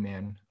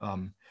dairyman,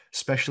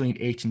 especially in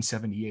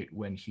 1878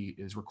 when he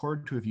is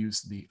recorded to have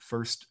used the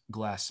first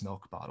glass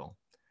milk bottle.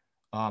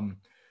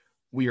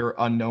 We are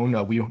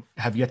unknown. We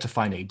have yet to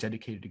find a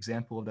dedicated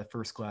example of that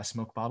first glass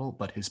milk bottle,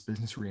 but his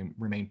business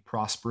remained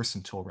prosperous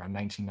until around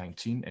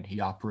 1919, and he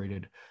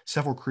operated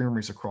several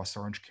creameries across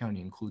Orange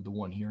County, include the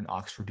one here in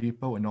Oxford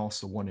Depot and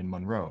also one in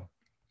Monroe.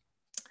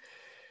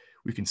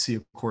 We can see,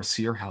 of course,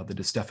 here how the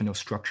DeStefano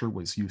structure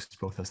was used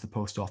both as the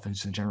post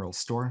office and general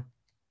store.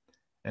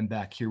 And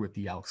back here with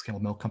the Alex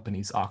Campbell Milk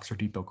Company's Oxford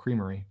Depot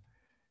Creamery.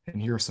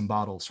 And here are some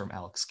bottles from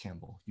Alex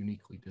Campbell,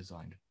 uniquely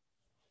designed.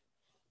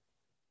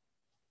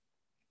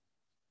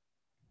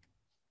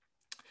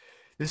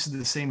 This is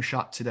the same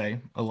shot today.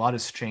 A lot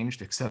has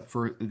changed except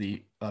for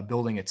the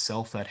building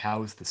itself that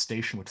housed the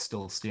station, which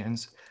still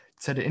stands.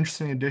 It's had an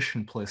interesting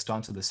addition placed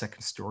onto the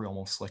second story,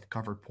 almost like a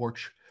covered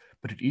porch.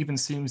 But it even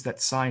seems that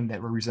sign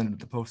that represented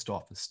the post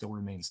office still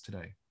remains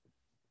today.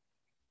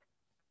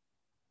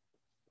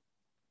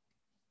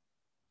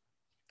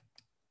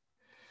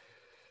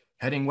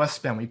 Heading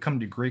westbound, we come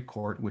to Great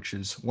Court, which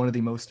is one of the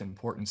most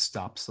important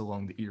stops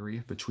along the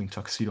Erie between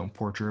Tuxedo and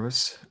Port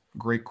Jervis.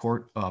 Great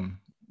Court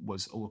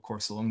was, of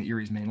course, along the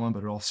Erie's main line,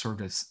 but it also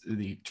served as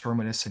the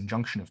terminus and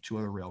junction of two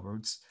other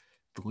railroads,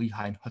 the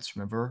Lehigh and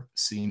Hudson River,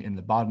 seen in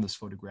the bottom of this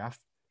photograph,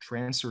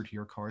 transferred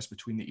here cars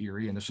between the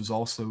Erie, and this was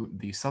also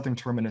the southern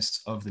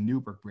terminus of the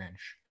Newburgh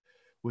branch,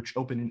 which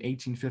opened in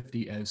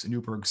 1850 as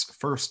Newburgh's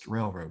first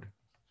railroad.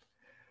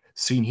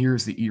 Seen here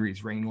is the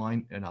Erie's rain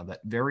line, and on that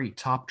very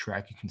top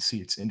track, you can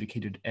see it's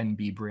indicated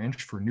NB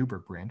branch for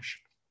Newburgh branch.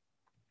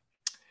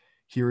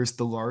 Here is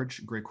the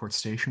large Great Court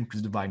Station, which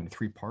is divided into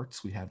 3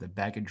 parts. We have the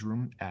baggage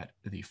room at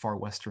the far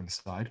western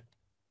side,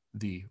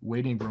 the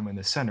waiting room in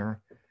the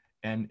center,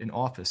 and an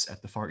office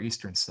at the far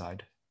eastern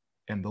side.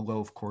 And below,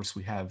 of course,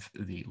 we have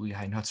the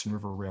Lehigh and Hudson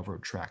River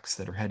Railroad tracks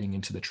that are heading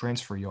into the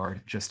transfer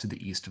yard just to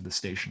the east of the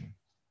station.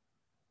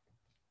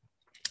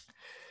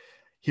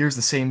 Here's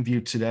the same view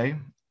today.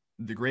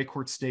 The Great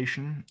Court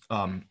Station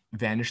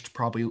vanished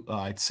probably,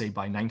 I'd say,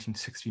 by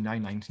 1969,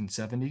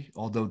 1970,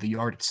 although the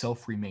yard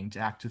itself remained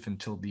active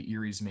until the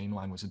Erie's main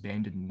line was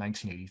abandoned in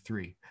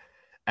 1983.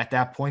 At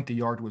that point, the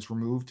yard was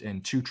removed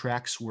and 2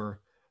 tracks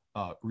were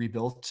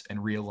rebuilt and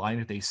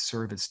realigned. They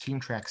serve as team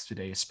tracks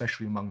today,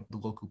 especially among the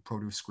local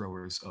produce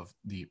growers of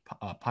the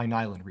Pine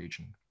Island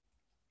region.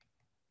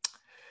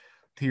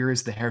 Here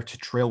is the Heritage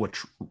Trail,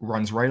 which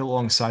runs right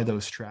alongside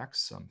those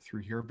tracks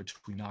through here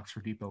between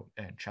Oxford Depot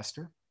and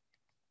Chester.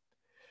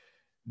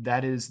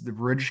 That is the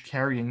bridge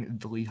carrying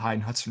the Lehigh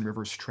and Hudson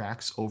Rivers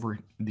tracks over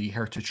the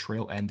Heritage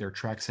Trail, and their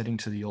tracks heading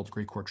to the old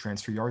Great Court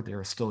Transfer Yard. They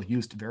are still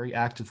used very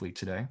actively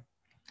today.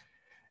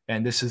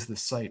 And this is the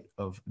site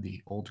of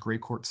the old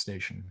Great Court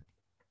Station.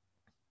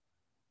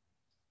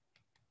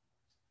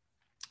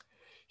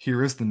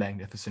 Here is the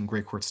magnificent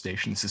Great Court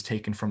Station. This is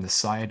taken from the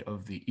side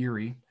of the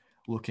Erie,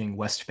 looking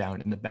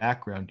westbound. In the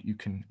background, you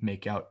can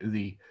make out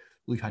the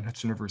Lehigh and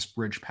Hudson Rivers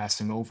Bridge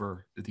passing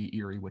over the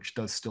Erie, which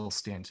does still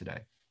stand today.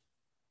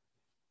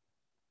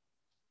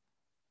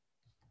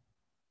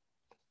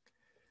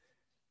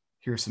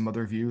 Here's some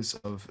other views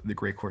of the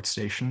Great Court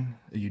Station,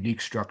 a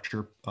unique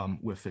structure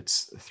with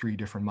its 3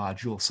 different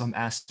modules. Some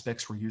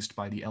aspects were used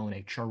by the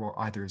LNHR,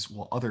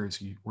 while others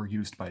were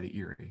used by the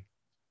Erie.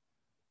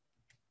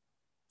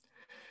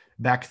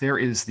 Back there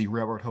is the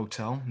Railroad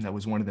Hotel. That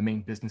was one of the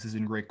main businesses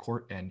in Great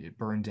Court, and it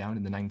burned down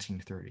in the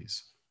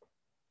 1930s.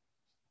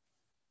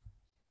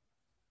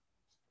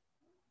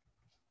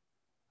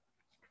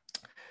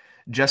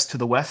 Just to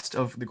the west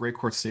of the Great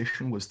Court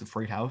Station was the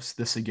freight house.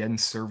 This again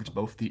served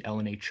both the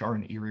LNHR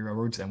and Erie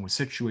Railroads and was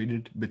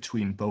situated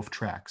between both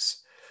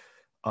tracks.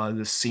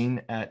 The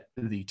scene at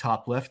the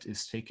top left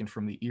is taken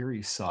from the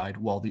Erie side,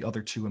 while the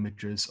other 2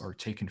 images are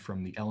taken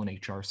from the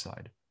LNHR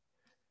side.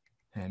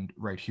 And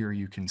right here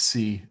you can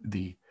see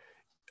the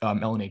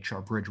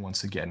LNHR bridge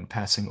once again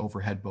passing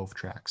overhead both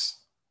tracks.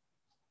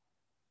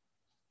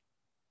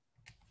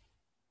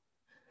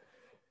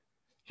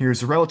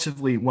 Here's a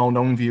relatively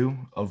well-known view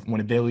of one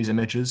of Bailey's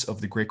images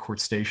of the Great Court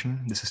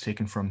Station. This is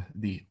taken from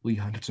the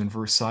Lehigh and Hudson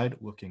River side,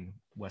 looking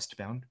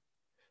westbound.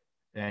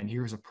 And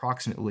here's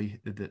approximately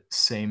the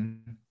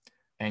same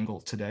angle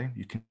today.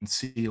 You can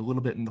see a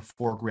little bit in the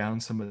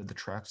foreground some of the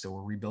tracks that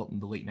were rebuilt in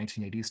the late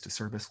 1980s to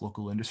service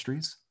local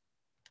industries.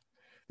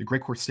 The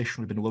Great Court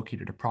Station would have been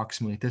located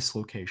approximately at this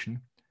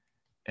location.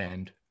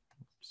 And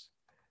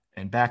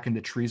back in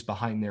the trees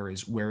behind there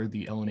is where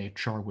the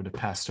LNHR would have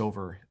passed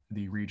over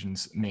the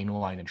region's main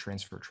line and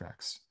transfer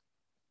tracks.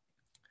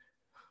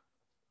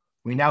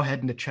 We now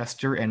head into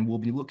Chester, and we'll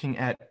be looking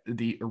at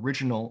the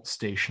original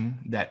station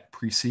that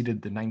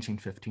preceded the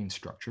 1915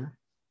 structure.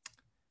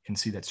 You can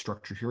see that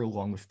structure here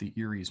along with the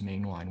Erie's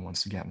main line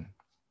once again.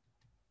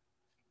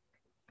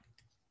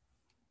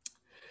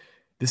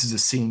 This is a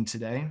scene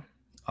today.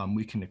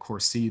 We can, of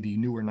course, see the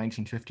newer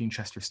 1915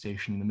 Chester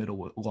Station in the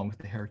middle along with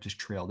the Heritage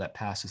Trail that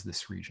passes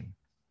this region.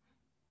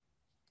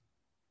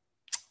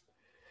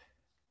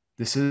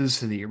 This is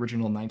the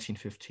original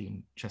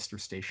 1915 Chester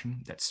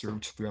Station that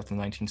served throughout the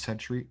 19th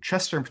century.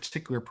 Chester in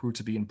particular proved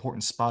to be an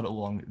important spot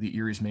along the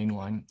Erie's main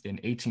line in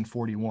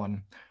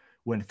 1841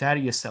 when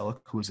Thaddeus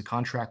Selleck, who was a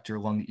contractor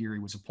along the Erie,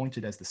 was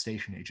appointed as the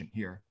station agent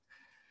here.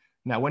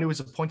 Now, when he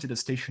was appointed as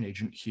station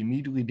agent, he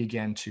immediately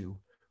began to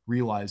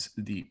realize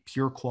the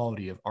pure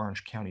quality of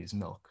Orange County's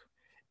milk.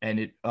 And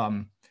it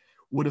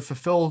would have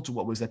fulfilled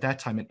what was at that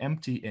time an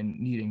empty and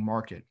needing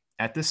market.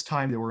 At this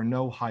time, there were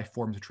no high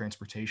forms of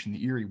transportation.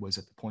 The Erie was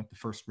at the point the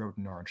first road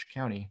in Orange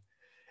County.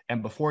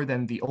 And before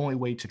then, the only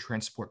way to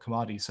transport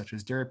commodities such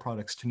as dairy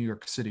products to New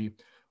York City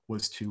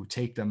was to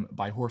take them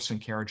by horse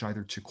and carriage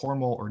either to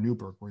Cornwall or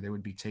Newburgh, where they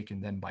would be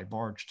taken then by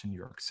barge to New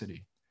York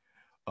City.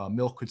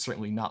 Milk could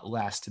certainly not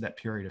last to that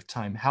period of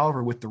time.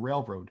 However, with the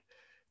railroad,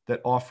 that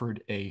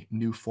offered a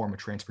new form of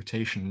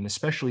transportation, and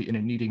especially in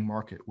a needing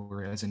market,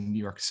 whereas in New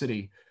York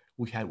City,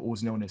 we had what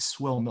was known as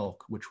swill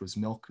milk, which was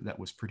milk that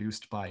was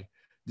produced by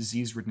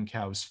disease-ridden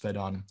cows fed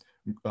on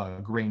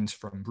grains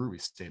from brewery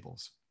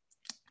stables.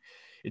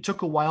 It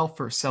took a while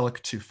for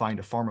Selleck to find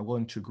a farmer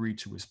willing to agree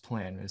to his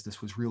plan, as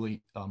this was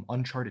really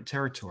uncharted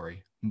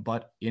territory.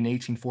 But in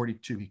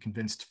 1842, he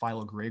convinced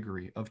Philo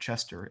Gregory of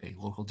Chester, a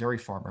local dairy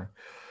farmer,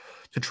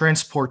 to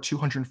transport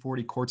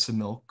 240 quarts of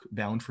milk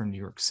bound from New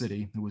York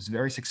City. It was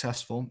very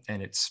successful,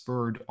 and it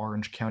spurred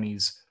Orange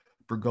County's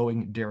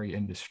burgeoning dairy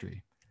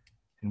industry.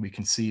 And we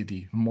can see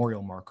the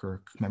memorial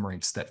marker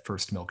commemorates that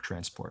first milk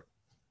transport.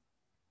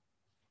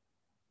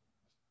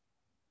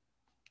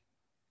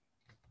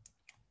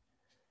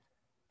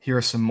 Here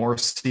are some more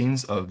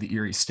scenes of the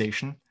Erie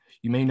station.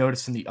 You may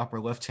notice in the upper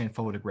left-hand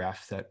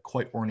photograph that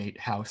quite ornate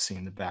house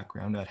in the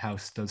background. That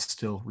house does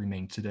still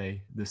remain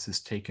today. This is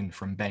taken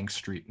from Bank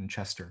Street in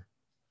Chester.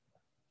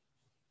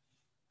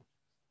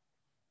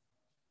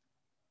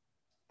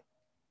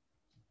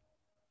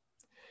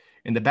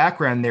 In the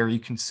background there, you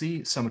can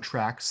see some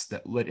tracks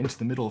that led into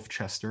the middle of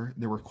Chester.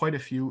 There were quite a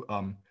few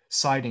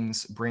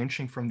sidings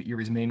branching from the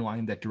Erie's main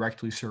line that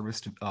directly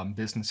serviced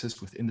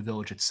businesses within the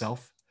village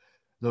itself.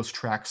 Those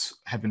tracks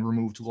have been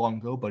removed long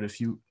ago, but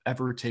if you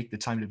ever take the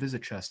time to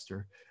visit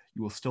Chester,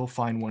 you will still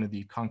find one of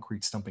the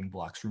concrete stumping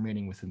blocks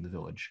remaining within the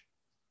village.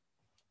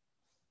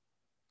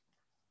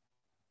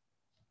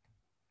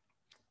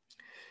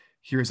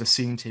 Here's a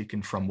scene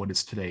taken from what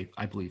is today,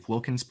 I believe,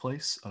 Wilkins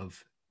Place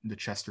of the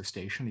Chester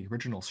station, the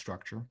original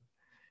structure.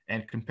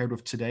 And compared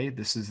with today,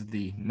 this is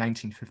the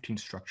 1915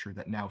 structure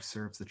that now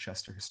serves the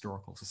Chester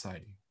Historical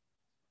Society.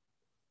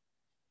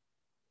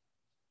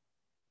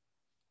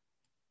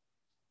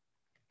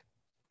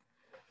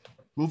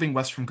 Moving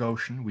west from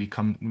Chester,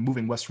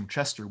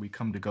 we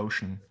come to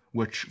Goshen,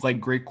 which,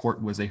 like Great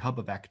Court, was a hub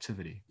of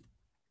activity.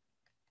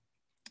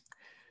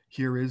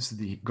 Here is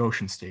the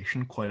Goshen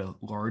station, quite a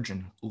large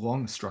and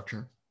long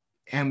structure.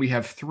 And we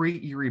have two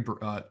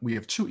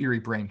Erie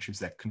branches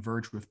that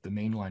converge with the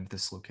main line at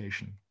this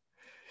location.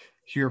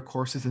 Here, of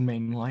course, is the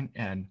main line,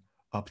 and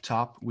up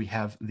top, we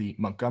have the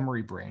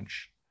Montgomery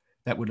branch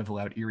that would have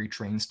allowed Erie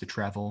trains to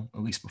travel,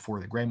 at least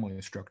before the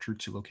Grambling structure,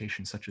 to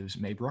locations such as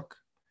Maybrook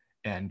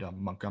and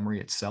Montgomery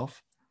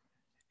itself.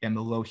 And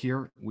below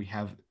here, we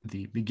have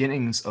the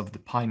beginnings of the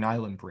Pine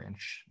Island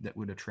branch that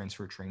would have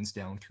transferred trains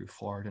down through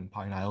Florida and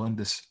Pine Island.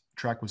 This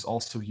track was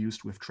also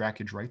used with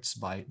trackage rights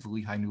by the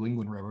Lehigh New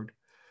England Railroad,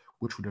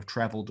 which would have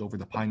traveled over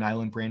the Pine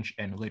Island branch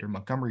and later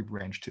Montgomery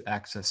branch to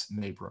access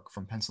Maybrook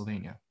from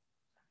Pennsylvania.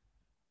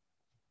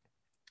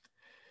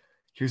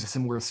 Here's a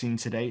similar scene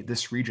today.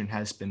 This region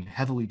has been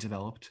heavily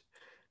developed.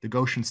 The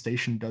Goshen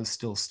station does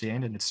still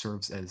stand, and it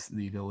serves as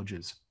the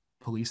village's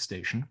police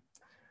station.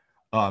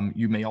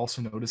 You may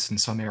also notice in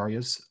some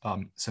areas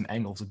some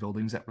angles of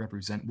buildings that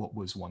represent what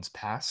was once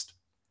past.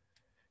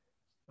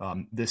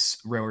 This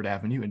railroad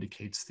avenue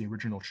indicates the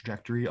original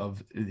trajectory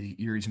of the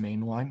Erie's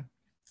main line.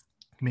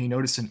 You may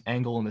notice an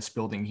angle in this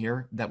building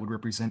here that would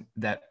represent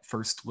that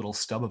first little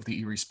stub of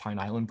the Erie's Pine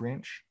Island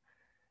branch.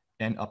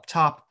 And up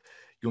top,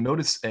 you'll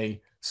notice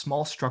a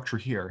small structure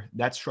here.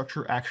 That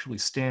structure actually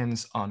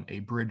stands on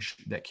a bridge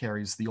that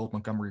carries the old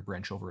Montgomery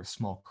branch over a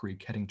small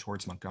creek heading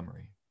towards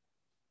Montgomery.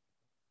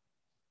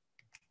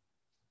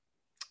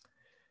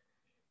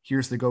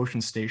 Here's the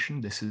Goshen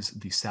station. This is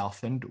the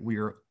south end.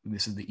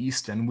 This is the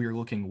east end. We are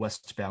looking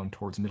westbound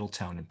towards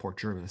Middletown and Port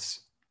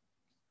Jervis.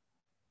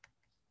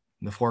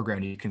 In the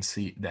foreground, you can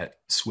see that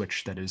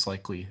switch that is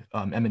likely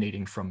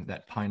emanating from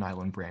that Pine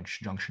Island branch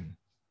junction.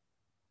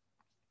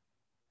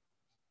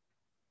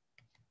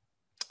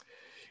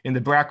 In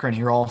the background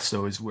here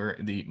also is where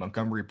the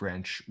Montgomery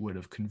branch would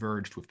have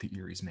converged with the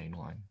Erie's main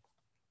line.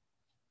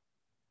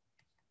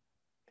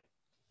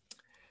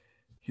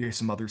 Here's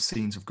some other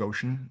scenes of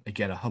Goshen.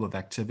 Again, a hub of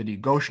activity.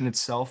 Goshen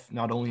itself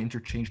not only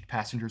interchanged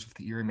passengers with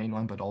the Erie main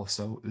line, but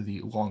also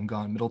the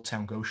long-gone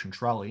Middletown Goshen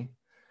trolley.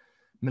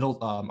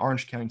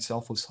 Orange County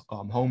itself was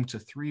home to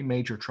three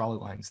major trolley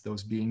lines,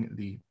 those being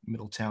the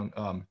Middletown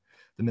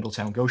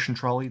Goshen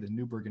trolley, the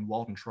Newburgh and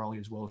Walden trolley,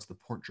 as well as the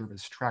Port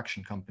Jervis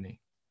Traction Company.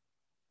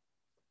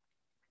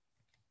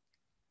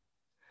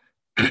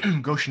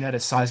 Goshen had a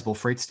sizable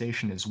freight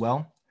station as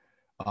well.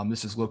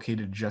 This is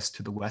located just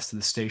to the west of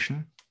the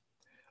station.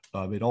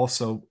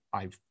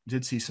 I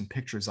did see some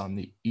pictures on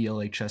the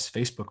ELRRHS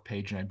Facebook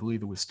page, and I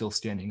believe it was still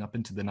standing up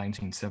into the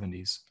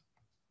 1970s.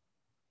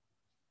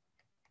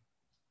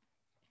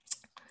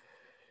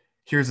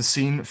 Here's a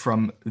scene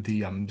from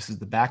the, this is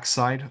the back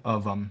side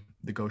of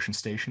the Goshen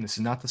station. This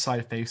is not the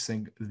side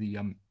facing the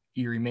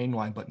Erie main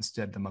line, but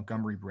instead the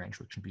Montgomery branch,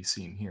 which can be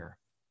seen here.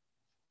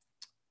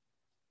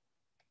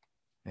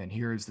 And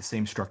here is the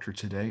same structure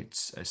today.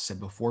 It's, as said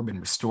before, been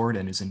restored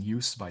and is in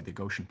use by the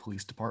Goshen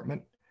Police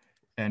Department.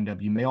 And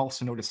you may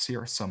also notice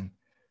here some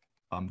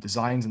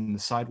designs in the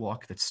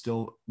sidewalk that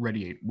still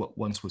radiate what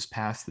once was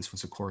past. This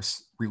was, of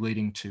course,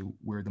 relating to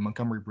where the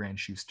Montgomery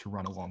branch used to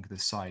run along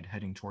this side,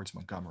 heading towards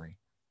Montgomery.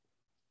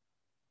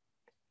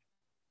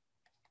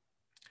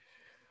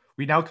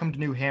 We now come to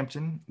New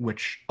Hampton,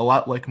 which, a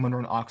lot like Monroe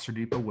and Oxford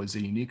Depot, was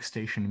a unique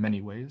station in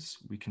many ways.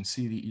 We can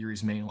see the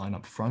Erie's main line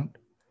up front.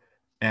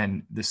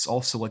 And this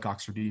also, like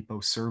Oxford Depot,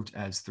 served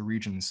as the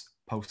region's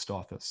post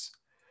office.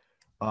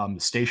 The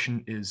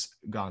station is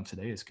gone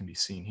today, as can be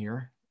seen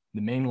here. The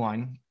main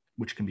line,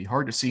 which can be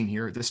hard to see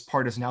here, this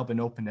part has now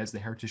been opened as the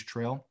Heritage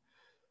Trail,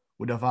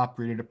 would have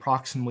operated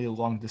approximately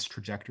along this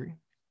trajectory.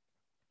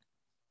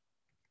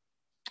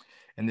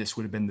 And this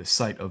would have been the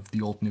site of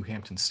the old New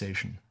Hampton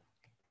station.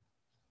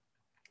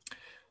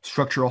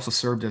 Structure also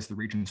served as the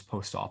region's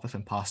post office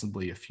and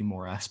possibly a few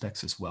more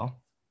aspects as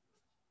well.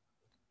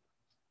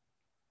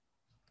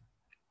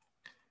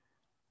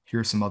 Here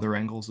are some other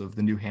angles of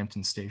the New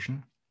Hampton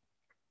station.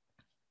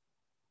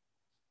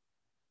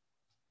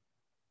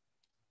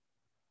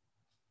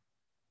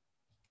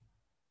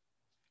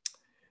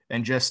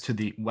 And just to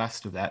the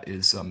west of that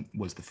is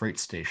was the freight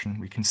station.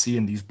 We can see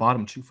in these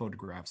bottom two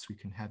photographs, we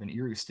can have an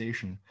Erie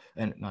station,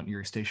 and not an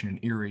Erie station, an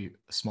Erie,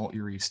 a small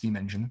Erie steam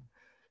engine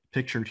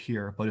pictured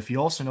here. But if you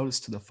also notice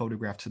to the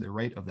photograph to the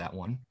right of that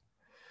one,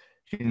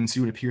 you can see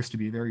what appears to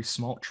be a very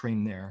small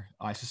train there.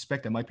 I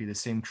suspect that might be the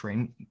same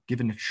train.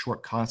 Given its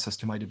short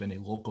consist, it might have been a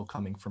local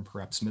coming from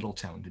perhaps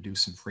Middletown to do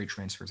some freight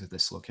transfers at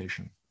this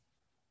location.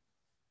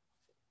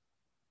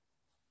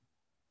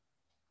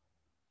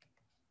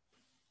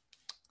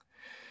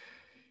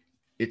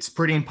 It's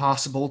pretty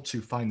impossible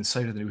to find the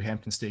site of the New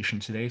Hampton station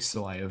today,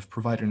 so I have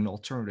provided an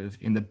alternative.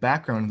 In the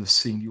background of the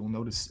scene, you will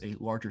notice a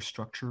larger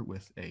structure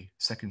with a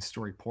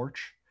second-story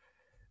porch.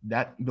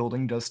 That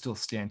building does still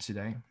stand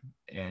today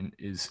and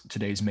is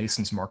today's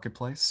Mason's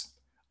Marketplace.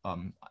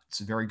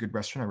 It's a very good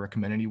restaurant. I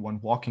recommend anyone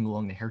walking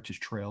along the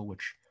Heritage Trail,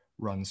 which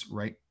runs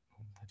right,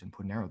 I didn't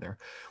put an arrow there,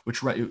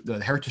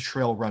 the Heritage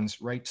Trail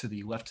runs right to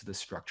the left of the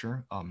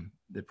structure.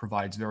 It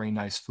provides very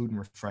nice food and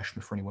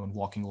refreshment for anyone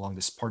walking along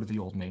this part of the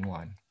old main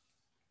line.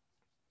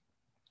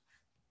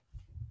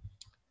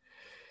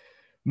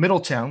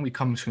 Middletown, we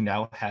come to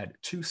now, had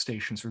two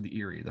stations for the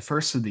Erie. The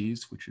first of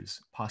these, which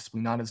is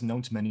possibly not as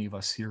known to many of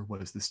us here,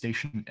 was the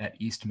station at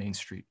East Main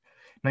Street.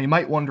 Now you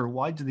might wonder,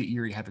 why did the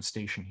Erie have a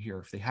station here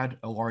if they had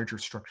a larger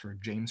structure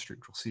at James Street,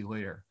 which we'll see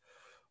later?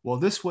 Well,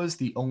 this was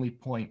the only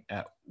point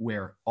at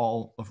where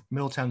all of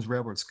Middletown's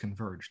railroads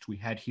converged. We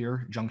had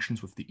here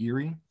junctions with the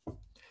Erie,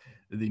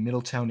 the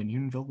Middletown and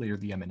Unionville, later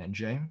the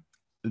MNNJ,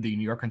 the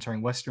New York, Ontario,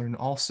 and Western, and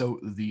also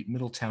the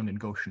Middletown and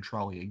Goshen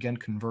Trolley, again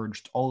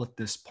converged all at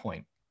this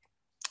point.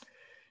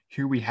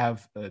 Here we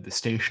have the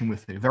station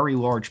with a very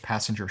large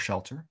passenger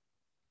shelter.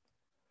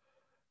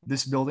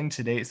 This building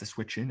today is the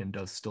switch-in and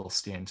does still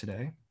stand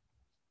today.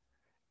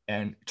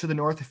 And to the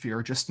north of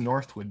here, just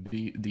north, would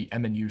be the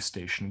MNU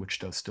station, which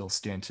does still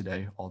stand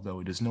today, although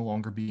it is no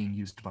longer being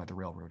used by the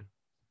railroad.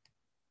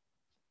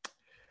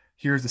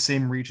 Here's the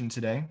same region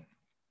today.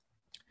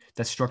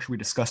 That structure we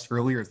discussed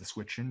earlier is the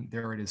switch-in.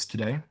 There it is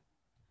today.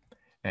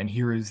 And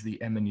here is the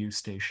MNU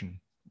station,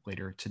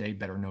 later today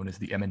better known as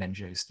the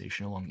MNNJ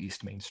station along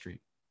East Main Street.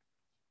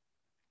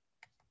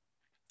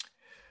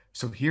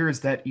 So here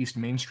is that East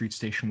Main Street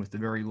station with the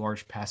very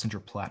large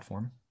passenger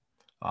platform.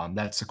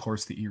 That's, of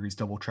course, the Erie's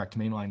double-tracked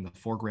main line in the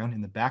foreground.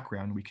 In the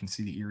background, we can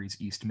see the Erie's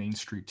East Main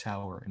Street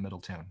Tower in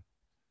Middletown.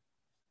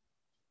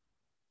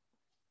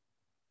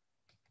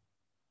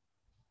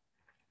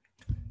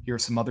 Here are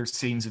some other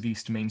scenes of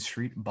East Main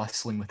Street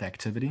bustling with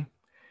activity.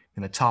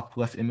 In the top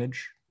left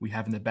image, we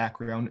have in the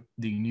background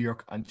the New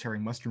York, Ontario,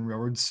 and Western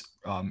Railroads.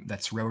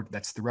 That's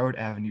the Railroad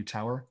Avenue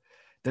Tower.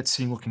 That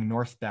scene looking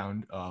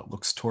northbound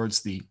looks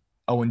towards the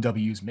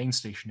O&W's main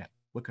station at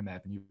Wickham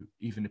Avenue.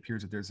 Even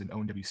appears that there's an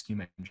O&W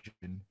steam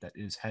engine that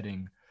is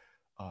heading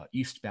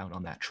eastbound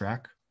on that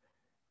track.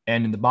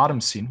 And in the bottom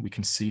scene, we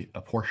can see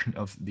a portion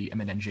of the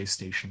MNNJ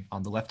station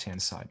on the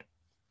left-hand side.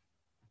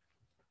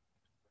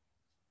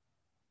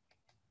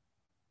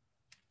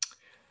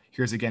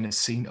 Here's again a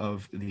scene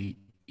of the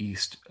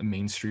East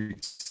Main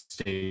Street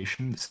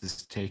station. This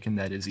is taken,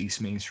 that is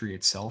East Main Street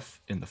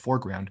itself in the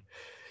foreground.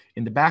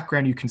 In the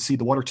background, you can see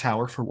the water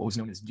tower for what was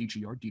known as DG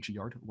Yard. DG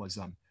Yard was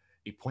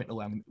a point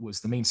 11, was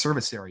the main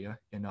service area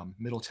in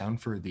Middletown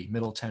for the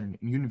Middletown and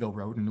Unionville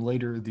Road, and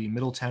later the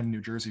Middletown,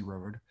 New Jersey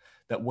Road.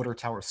 That water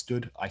tower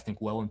stood, I think,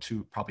 well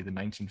into probably the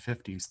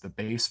 1950s. The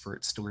base for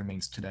it still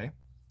remains today.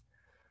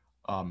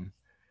 And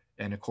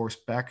of course,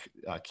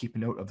 keep a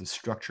note of the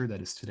structure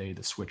that is today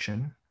the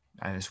switch-in.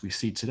 As we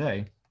see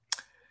today,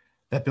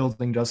 that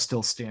building does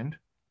still stand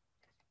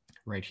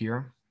right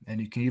here.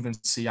 And you can even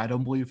see, I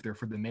don't believe they're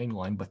for the main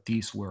line, but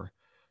these were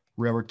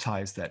railroad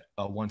ties that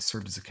once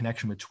served as a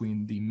connection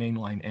between the main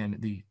line and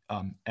the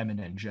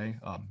MNNJ.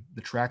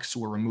 The tracks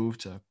were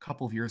removed a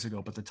couple of years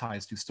ago, but the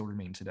ties do still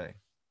remain today.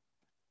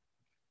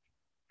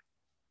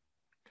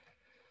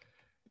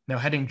 Now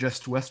heading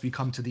just west, we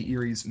come to the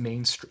Erie's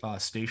main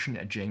station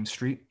at James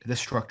Street. This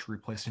structure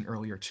replaced an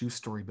earlier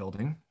two-story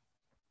building.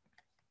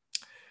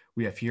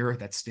 We have here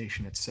that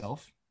station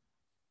itself,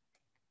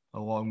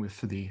 along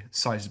with the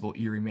sizable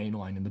Erie main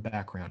line in the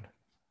background.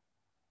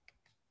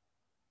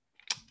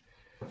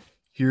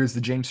 Here's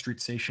the James Street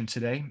station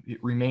today.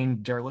 It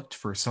remained derelict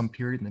for some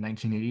period in the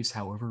 1980s.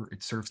 However,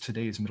 it serves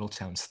today as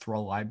Middletown's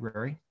Thrall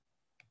Library.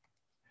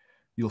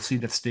 You'll see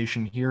that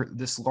station here.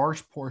 This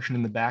large portion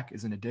in the back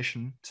is an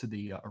addition to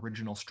the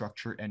original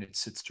structure, and it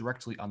sits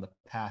directly on the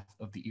path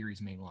of the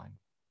Erie's main line.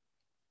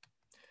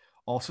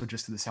 Also,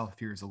 just to the south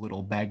here is a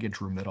little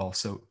baggage room that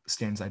also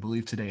stands, I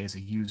believe, today as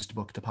a used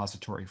book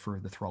depository for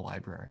the Thrall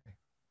Library.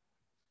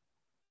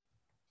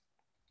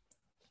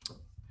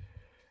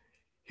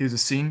 Here's a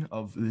scene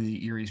of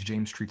the Erie's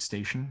James Street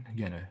station.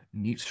 Again, a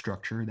neat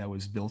structure that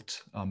was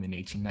built in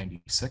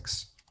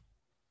 1896.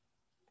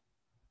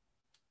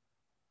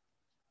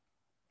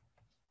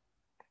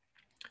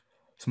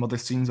 Some other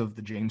scenes of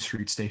the James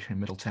Street station in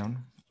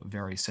Middletown,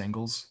 various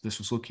angles. This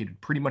was located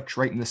pretty much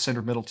right in the center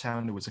of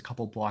Middletown. It was a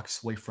couple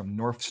blocks away from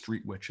North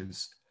Street, which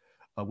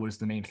was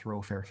the main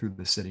thoroughfare through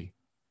the city.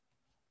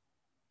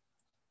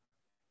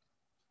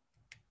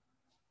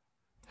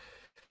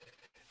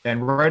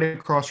 And right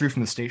across the road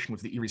from the station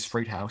was the Erie's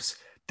Freight House.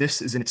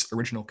 This is in its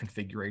original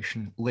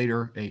configuration.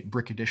 Later, a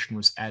brick addition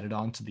was added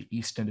on to the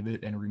east end of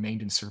it and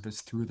remained in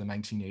service through the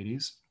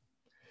 1980s.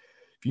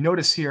 If you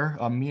notice here,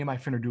 me and my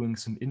friend are doing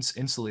some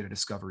insulator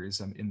discoveries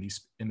in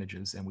these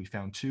images, and we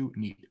found two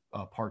neat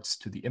parts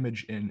to the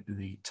image in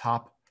the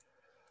top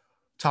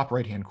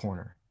right-hand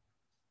corner.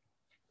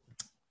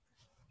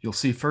 You'll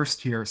see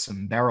first here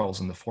some barrels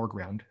in the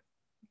foreground.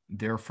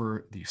 They're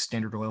for the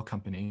Standard Oil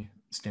Company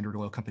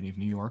of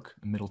New York,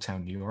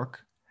 Middletown, New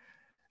York.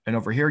 And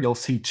over here, you'll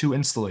see two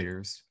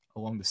insulators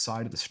along the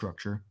side of the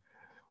structure.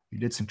 We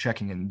did some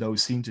checking, and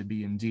those seem to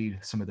be indeed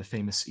some of the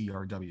famous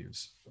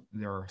ERWs.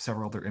 There are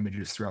several other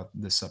images throughout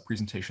this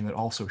presentation that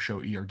also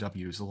show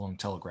ERWs along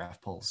telegraph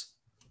poles.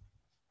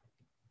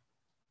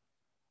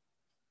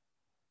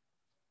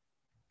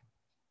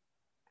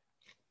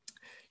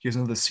 Here's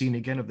another scene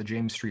again of the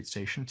James Street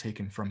station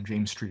taken from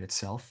James Street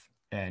itself,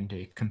 and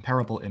a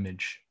comparable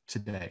image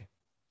today.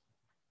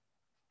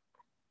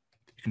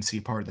 You can see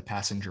part of the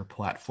passenger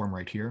platform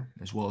right here,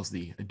 as well as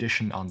the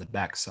addition on the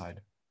backside.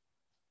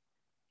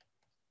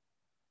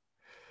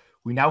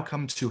 We now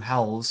come to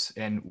Howells,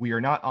 and we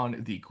are not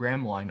on the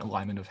Graham Line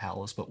alignment of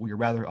Howells, but we are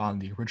rather on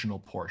the original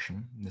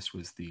portion. This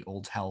was the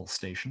old Howells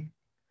station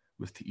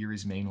with the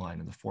Erie's main line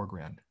in the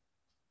foreground.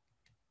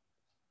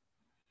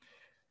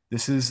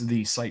 This is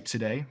the site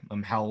today.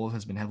 Howells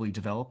has been heavily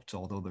developed,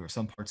 although there are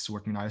some parts still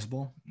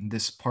recognizable.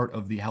 This part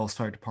of the Howells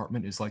Fire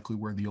Department is likely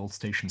where the old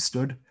station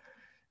stood,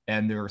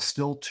 and there are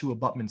still two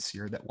abutments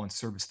here that once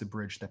serviced the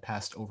bridge that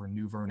passed over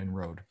New Vernon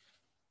Road.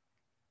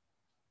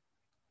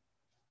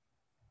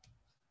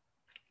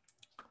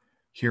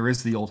 Here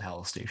is the old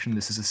Howells station.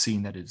 This is a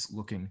scene that is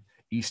looking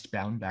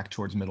eastbound back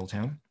towards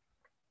Middletown.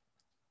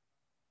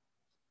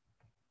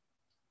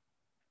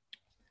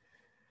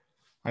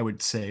 I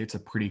would say it's a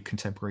pretty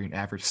contemporary and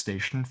average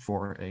station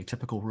for a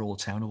typical rural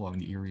town along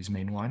the Erie's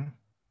main line.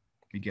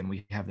 Again,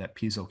 we have that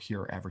Piezo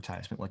Cure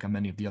advertisement like on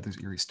many of the other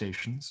Erie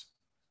stations.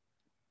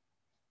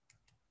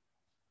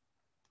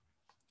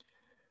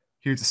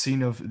 Here's a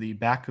scene of the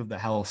back of the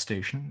Howells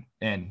station,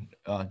 and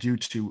due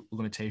to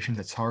limitations,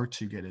 it's hard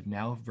to get a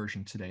now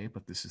version today,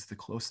 but this is the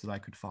closest that I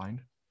could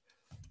find.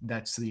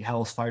 That's the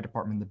Howells Fire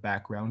Department in the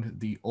background.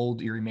 The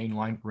old Erie main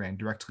line ran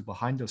directly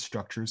behind those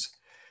structures,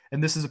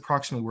 and this is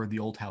approximately where the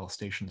old Howells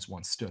stations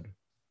once stood.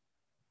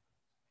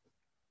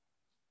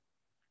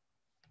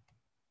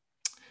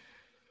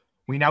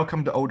 We now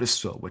come to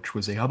Otisville, which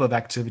was a hub of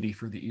activity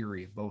for the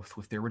Erie, both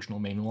with the original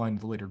main line and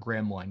the later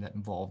Graham line that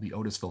involved the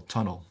Otisville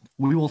Tunnel.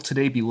 We will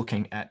today be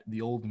looking at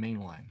the old main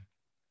line.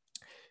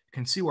 You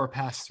can see where it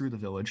passed through the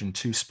village in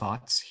two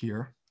spots,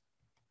 here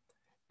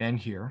and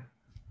here.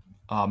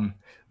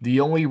 The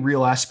only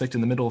real aspect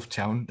in the middle of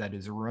town that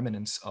is a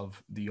remnants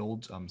of the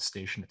old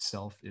station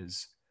itself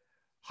is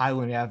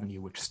Highland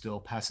Avenue, which still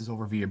passes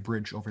over via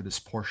bridge over this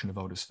portion of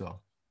Otisville.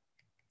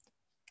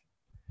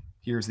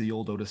 Here's the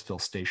old Otisville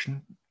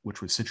station,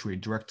 which was situated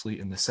directly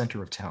in the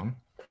center of town.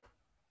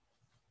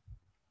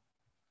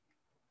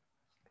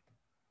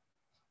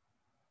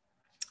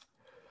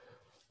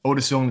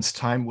 Otisville in its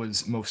time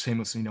was most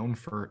famously known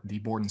for the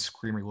Borden's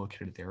Creamery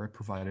located there. It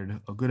provided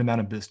a good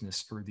amount of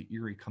business for the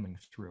Erie coming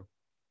through.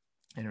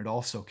 And it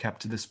also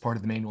kept this part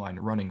of the main line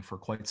running for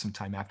quite some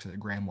time after the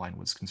Graham line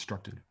was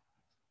constructed.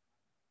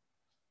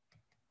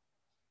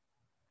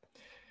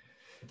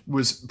 It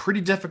was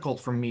pretty difficult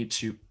for me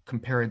to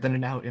compare a then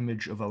and now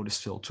image of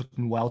Otisville. It took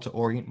me a while to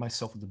orient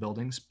myself with the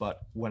buildings,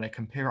 but when I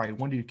compare, I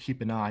wanted to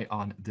keep an eye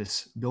on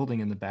this building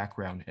in the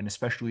background, and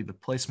especially the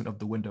placement of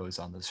the windows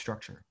on the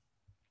structure.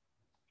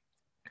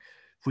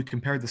 If we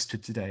compare this to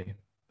today,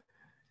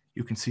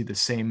 you can see the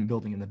same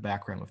building in the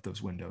background with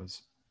those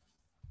windows.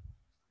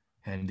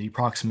 And the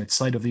approximate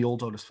site of the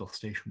old Otisville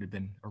station would have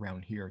been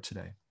around here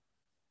today.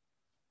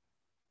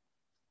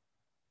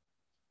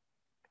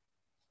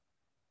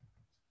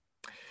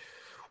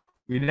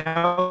 We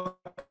now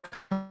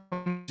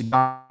come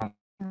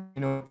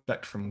to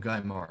from Guy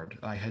Mard.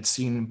 I had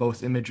seen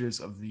both images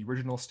of the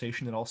original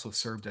station that also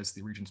served as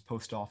the region's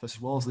post office,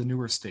 as well as the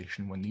newer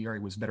station when the area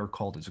was better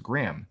called as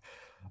Graham.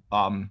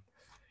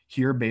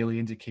 Here, Bailey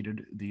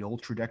indicated the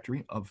old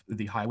trajectory of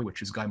the highway,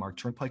 which is Guy Mard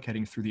Turnpike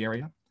heading through the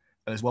area,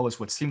 as well as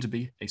what seemed to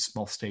be a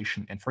small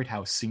station and freight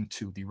house seen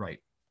to the right.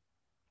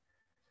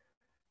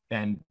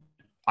 And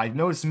I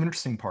noticed some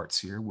interesting parts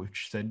here,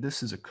 which said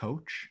this is a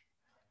coach,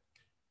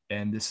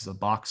 and this is a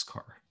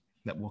boxcar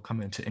that will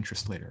come into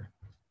interest later.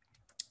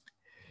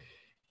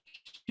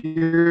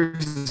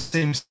 Here's the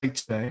same site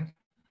today.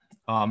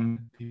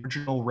 The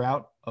original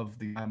route of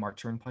the Guy Mard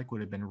Turnpike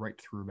would have been right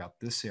through about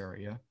this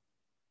area.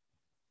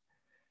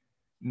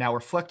 Now,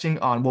 reflecting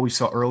on what we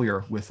saw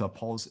earlier with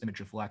Paul's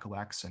image of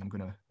Lackawaxen, I'm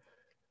going to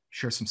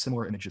share some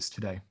similar images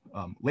today.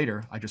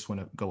 Later, I just want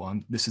to go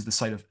on. This is the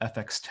site of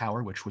FX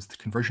Tower, which was the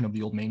conversion of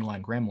the old main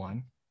line Graham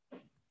line.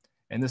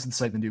 And this is the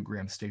site of the new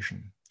Graham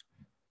station.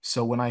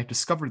 So when I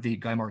discovered the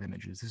Guy Mard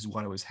images, this is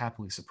what I was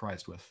happily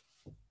surprised with.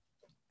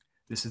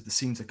 This is the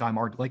scenes that Guy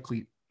Mard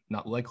likely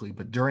not likely,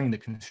 but during the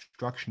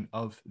construction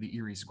of the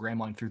Erie's Grand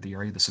Line through the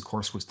area, this of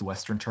course was the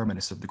western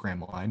terminus of the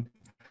Grand Line.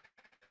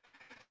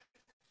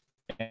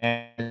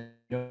 And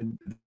the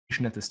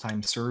station at this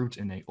time served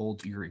in an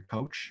old Erie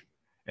coach,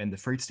 and the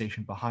freight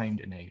station behind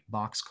in a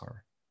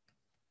boxcar.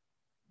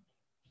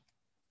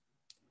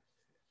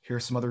 Here are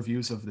some other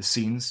views of the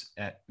scenes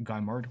at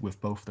Guymard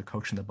with both the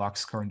coach and the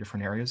boxcar in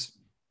different areas.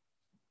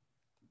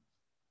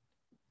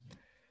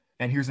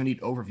 And here's a neat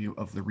overview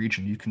of the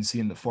region. You can see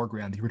in the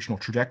foreground the original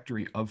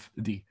trajectory of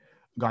the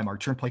Guymard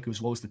Turnpike,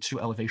 as well as the two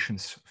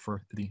elevations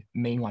for the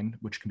main line,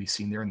 which can be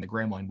seen there, and the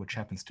Grand Line, which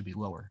happens to be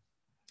lower.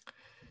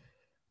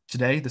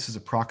 Today, this is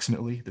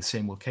approximately the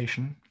same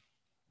location.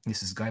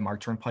 This is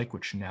Guymard Turnpike,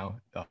 which now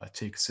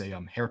takes a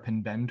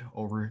hairpin bend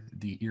over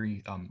the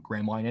Erie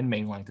Grand Line and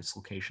main line at this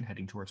location,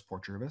 heading towards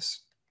Port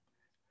Jervis.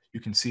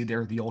 You can see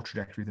there the old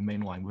trajectory of the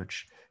main line,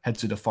 which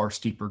heads at a far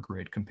steeper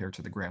grade compared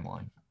to the Grand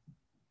Line.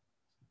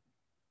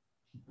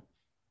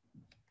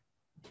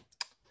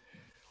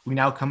 We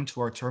now come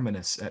to our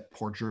terminus at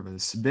Port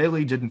Jervis.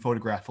 Bailey didn't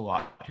photograph a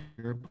lot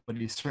here, but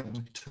he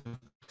certainly took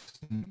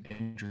some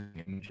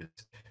interesting images.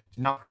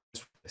 Not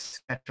a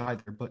sketch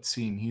either, but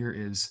seen here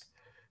is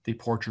the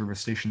Port Jervis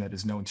station that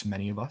is known to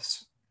many of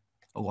us,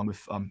 along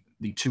with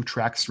the two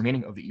tracks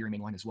remaining of the Erie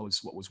main line, as well as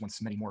what was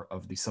once many more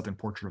of the southern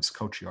Port Jervis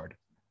coach yard.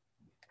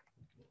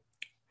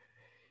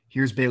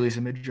 Here's Bailey's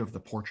image of the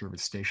Port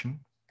Jervis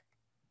station.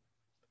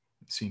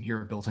 Seen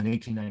here, built in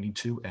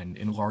 1892 and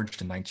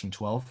enlarged in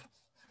 1912.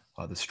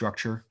 The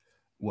structure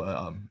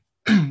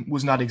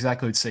was not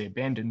exactly, let's say,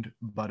 abandoned,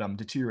 but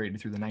deteriorated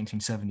through the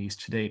 1970s.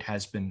 To date,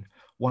 has been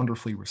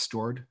wonderfully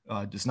restored.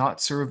 Does not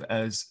serve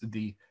as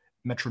the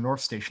Metro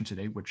North station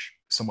today, which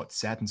somewhat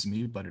saddens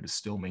me, but it is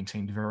still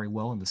maintained very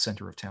well in the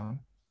center of town.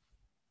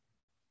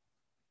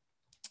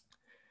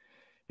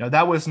 Now,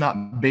 that was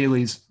not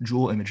Bailey's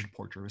jewel image in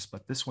Port Jervis,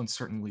 but this one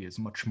certainly is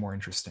much more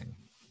interesting.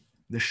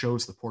 This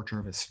shows the Port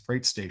Jervis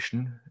freight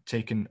station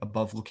taken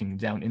above looking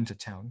down into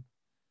town.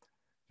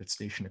 That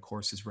station, of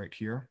course, is right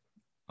here.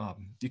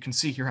 You can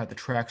see here how the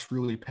tracks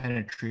really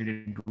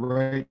penetrated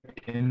right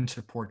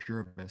into Port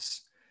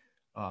Jervis,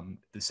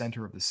 the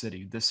center of the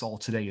city. This all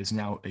today is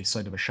now a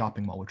site of a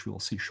shopping mall, which we will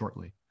see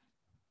shortly.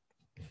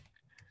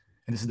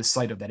 And this is the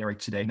site of that area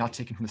today, not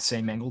taken from the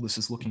same angle. This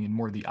is looking in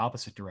more the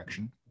opposite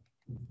direction.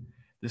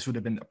 This would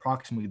have been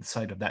approximately the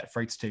site of that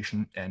freight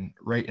station, and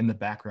right in the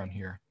background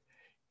here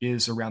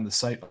is around the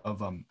site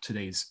of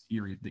today's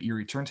the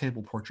Erie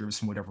turntable, Port Jervis,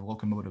 and whatever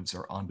locomotives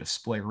are on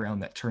display around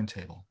that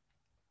turntable.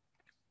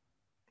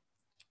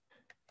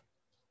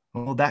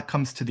 Well, that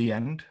comes to the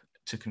end.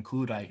 To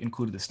conclude, I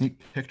included this neat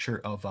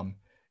picture of an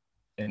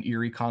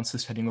Erie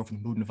consist heading over the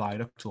Moodin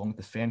Viaduct along with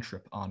the fan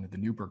trip on the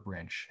Newburgh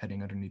branch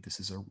heading underneath. This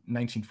is a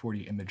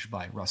 1940 image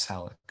by Russ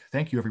Halleck.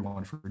 Thank you,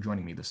 everyone, for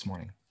joining me this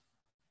morning.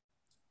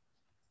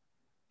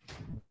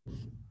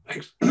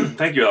 Thanks.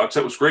 Thank you, Alex.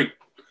 That was great.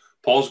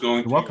 Paul's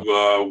going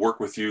to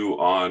work with you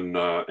on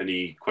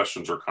any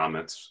questions or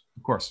comments.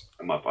 Of course.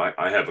 Come up.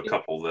 I have a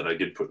couple that I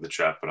did put in the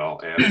chat, but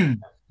I'll add.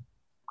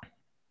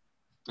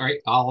 All right,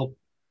 I'll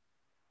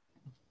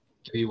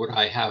give you what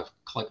I have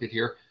collected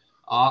here.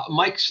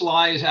 Mike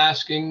Sly is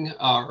asking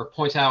or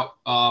points out,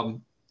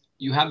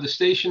 you have the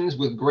stations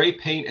with gray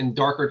paint and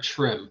darker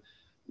trim.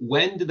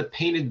 When do the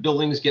painted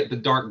buildings get the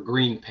dark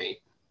green paint?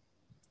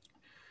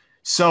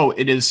 So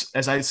it is,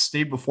 as I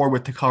stated before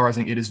with the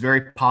colorizing, it is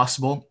very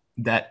possible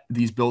that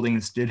these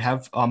buildings did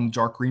have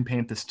dark green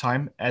paint at this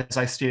time. As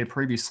I stated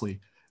previously,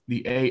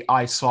 the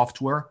AI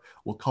software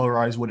will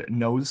colorize what it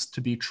knows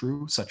to be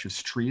true, such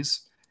as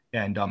trees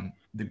and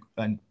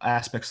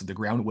aspects of the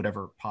ground,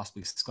 whatever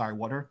possibly sky,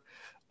 water.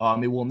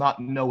 It will not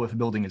know if a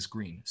building is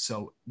green.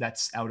 So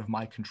that's out of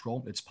my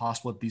control. It's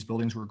possible that these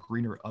buildings were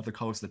green or other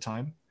colors at the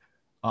time.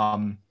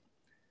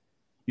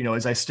 You know,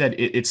 as I said,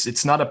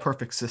 it's not a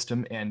perfect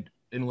system, and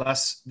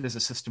unless there's a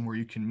system where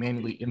you can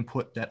manually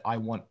input that I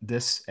want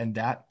this and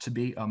that to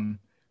be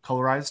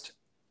colorized,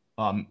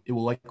 it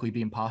will likely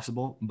be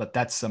impossible, but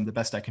that's the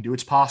best I can do.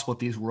 It's possible that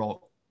these were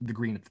all the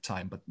green at the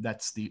time, but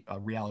that's the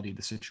reality of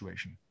the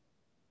situation.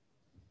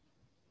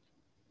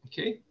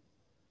 Okay.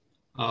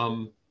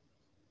 I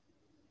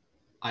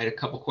had a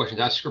couple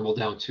questions I scribbled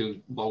down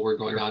too while we're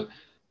going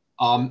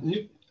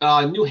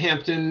on. New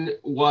Hampton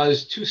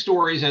was 2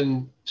 stories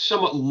and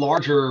somewhat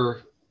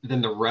larger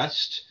than the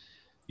rest.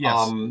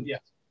 Yes.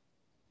 Yes.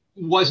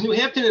 Was New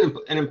Hampton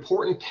an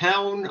important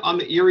town on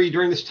the Erie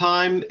during this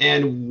time?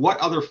 And what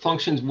other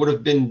functions would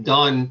have been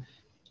done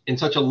in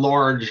such a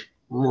large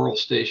rural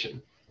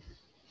station?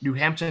 New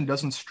Hampton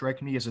doesn't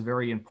strike me as a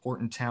very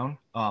important town.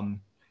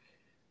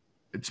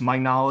 To my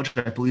knowledge,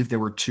 I believe there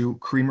were 2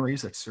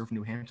 creameries that served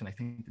New Hampton. I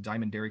think the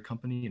Diamond Dairy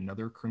Company and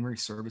another creamery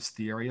serviced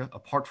the area.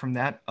 Apart from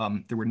that,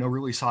 there were no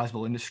really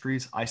sizable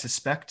industries. I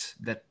suspect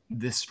that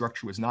this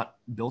structure was not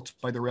built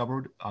by the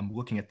railroad. I'm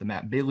looking at the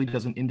map. Bailey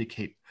doesn't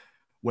indicate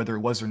whether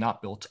it was or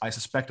not built. I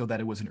suspect, though, that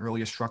it was an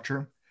earlier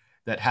structure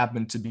that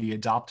happened to be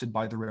adopted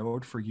by the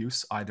railroad for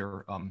use,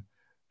 either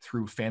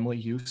through family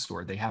use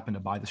or they happened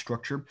to buy the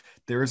structure.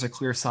 There is a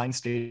clear sign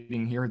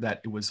stating here that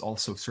it was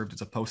also served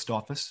as a post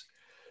office.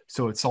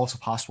 So it's also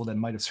possible that it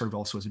might have served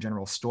also as a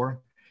general store,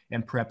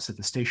 and perhaps that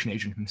the station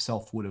agent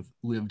himself would have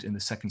lived in the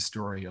second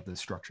story of the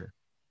structure.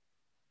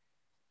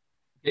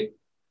 Okay.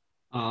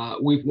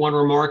 We've one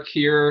remark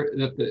here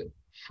that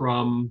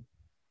from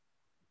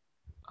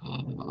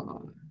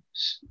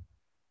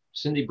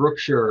Cindy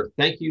Brookshire.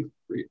 Thank you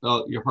for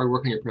your hard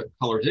work on your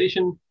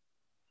colorization.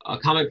 A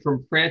comment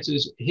from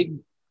Francis Higby.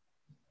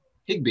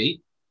 If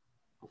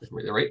I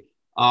read that right.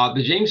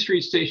 The James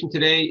Street station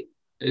today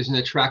is an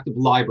attractive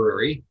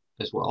library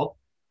as well.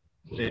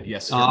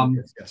 Yes.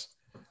 Yes.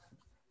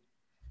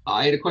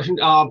 I had a question.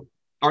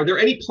 Are there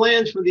any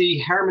plans for the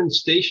Harriman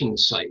Station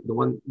site, the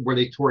one where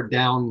they tore it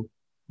down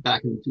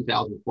back in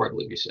 2004, I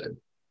believe you said?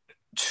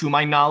 To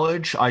my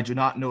knowledge, I do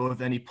not know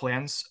of any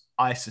plans.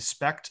 I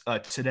suspect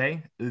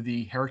today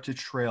the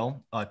Heritage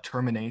Trail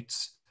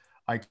terminates,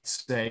 I'd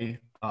say,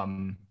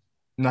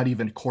 not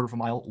even a quarter of a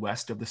mile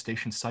west of the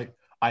station site.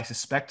 I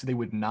suspect they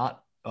would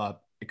not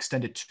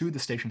extend it to the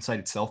station site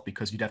itself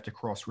because you'd have to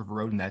cross River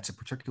Road, and that's a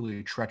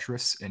particularly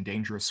treacherous and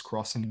dangerous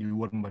crossing to do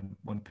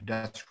when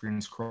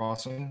pedestrians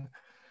crossing.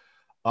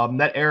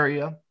 That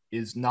area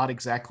is not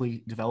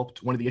exactly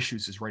developed. One of the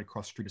issues is right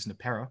across the street is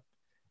Nepera,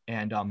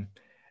 and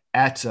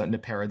at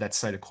Nepera, that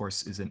site, of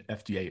course, is an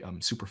FDA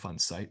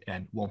Superfund site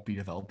and won't be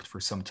developed for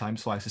some time.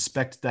 So I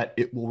suspect that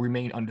it will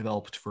remain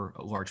undeveloped for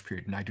a large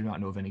period, and I do not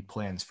know of any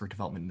plans for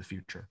development in the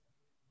future.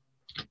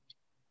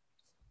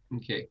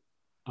 Okay.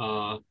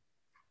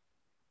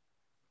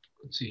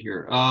 Let's see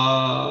here.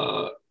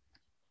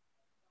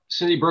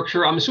 Cindy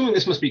Brookshire, I'm assuming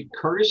this must be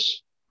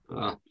Curtis.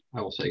 I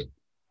will say,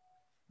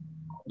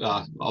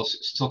 I'll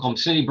still call him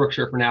Cindy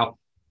Brookshire for now.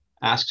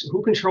 Asks,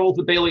 who controls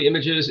the Bailey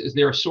images? Is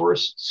there a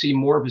source to see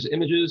more of his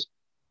images?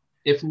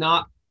 If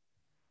not,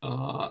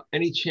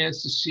 any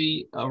chance to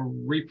see a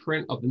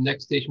reprint of the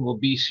Next Station Will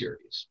Be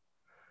series?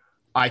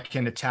 I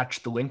can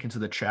attach the link into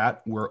the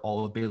chat where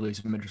all of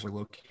Bailey's images are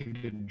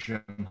located.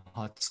 Jim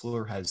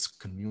Hutzler has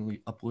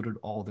communally uploaded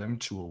all of them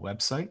to a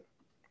website,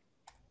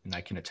 and I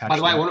can attach. By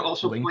the way, I want to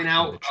also point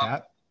out the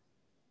chat.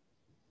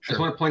 Sure. I just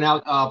want to point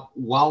out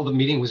while the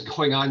meeting was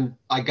going on,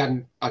 I got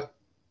a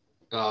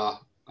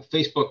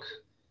Facebook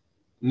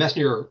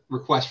Messenger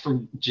request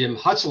from Jim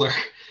Hutzler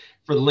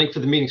for the link for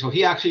the meeting. So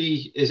he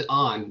actually is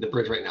on the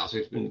bridge right now. So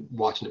he's been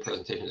watching the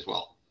presentation as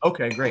well.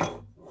 Okay, great.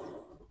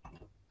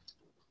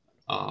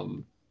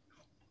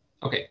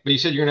 Okay, but you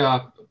said you're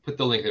gonna put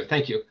the link there.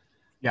 Thank you.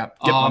 Yeah,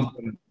 yep,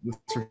 I'm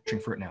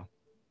searching for it now.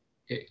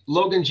 Okay,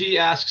 Logan G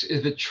asks,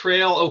 is the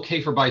trail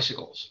okay for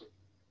bicycles?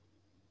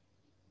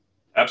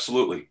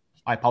 Absolutely.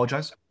 I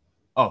apologize.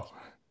 Oh.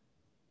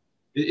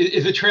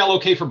 Is the trail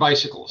okay for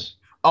bicycles?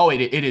 Oh,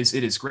 it is.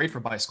 It is great for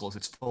bicycles.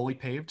 It's fully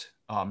paved.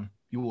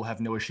 You will have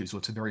no issues. So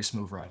it's a very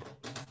smooth ride.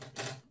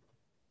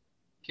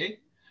 Okay.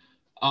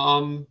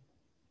 A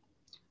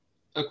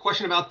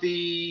question about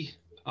the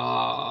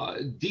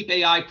Deep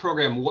AI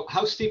program.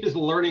 How steep is the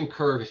learning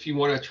curve if you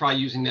want to try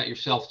using that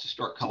yourself to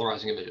start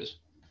colorizing images?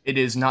 It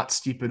is not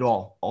steep at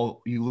all.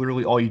 All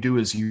you do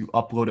is you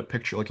upload a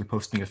picture like you're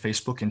posting to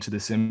Facebook into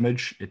this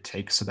image. It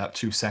takes about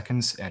 2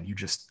 seconds, and you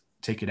just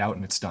take it out,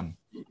 and it's done.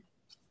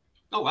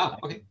 Oh wow!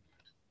 Okay.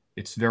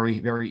 It's very,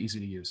 very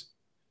easy to use.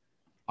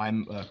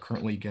 I'm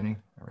currently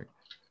getting, all right.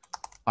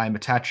 I'm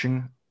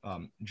attaching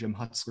Jim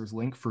Hutzler's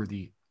link for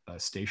the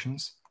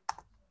stations.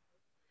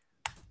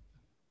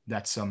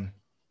 That's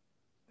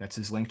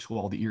his link to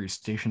all the Erie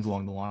stations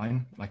along the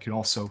line.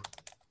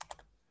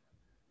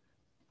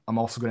 I'm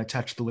also going to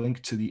attach the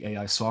link to the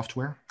AI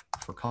software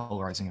for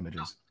colorizing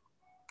images.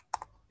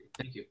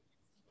 Thank you.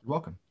 You're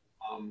welcome.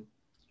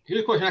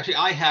 Here's a question actually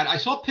I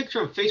saw a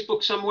picture on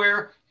Facebook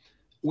somewhere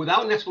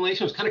without an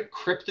explanation. It was kind of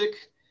cryptic.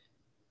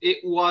 It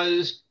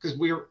was because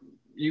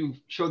you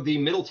showed the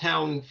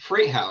Middletown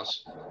Freight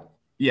House.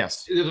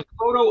 Yes. There's a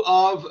photo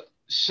of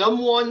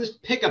someone's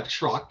pickup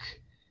truck.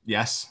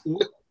 Yes.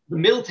 With the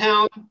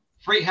Middletown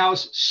Freight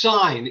House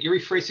sign, the Erie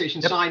Freight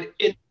Station sign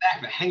in the back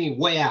of it, hanging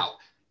way out.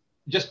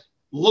 Just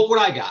look what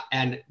I got,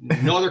 and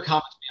no other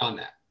comments beyond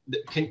that.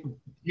 Can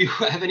you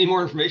have any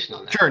more information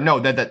on that? Sure. No,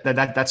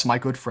 that's my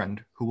good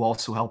friend who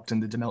also helped in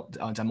the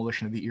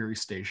demolition of the Erie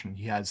station.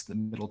 He has the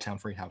Middletown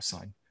Freight House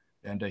sign,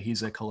 and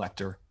he's a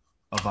collector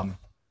of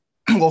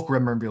local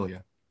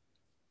memorabilia.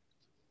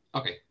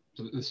 Okay,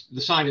 so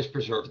the sign is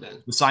preserved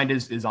then. The sign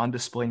is on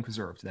display and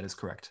preserved. That is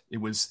correct. It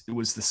was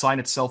the sign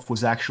itself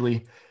was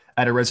actually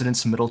at a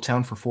residence in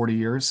Middletown for 40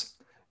 years,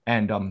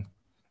 and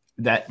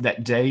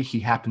that day he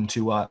happened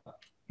to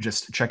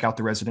just check out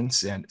the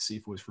residence and see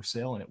if it was for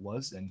sale, and it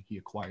was, and he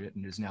acquired it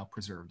and is now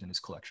preserved in his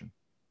collection.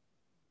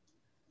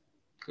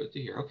 Good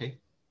to hear. Okay.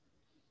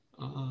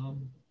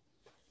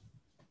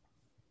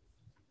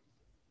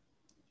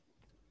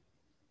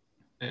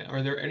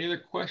 Are there any other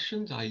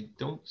questions? I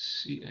don't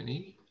see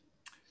any.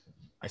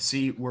 I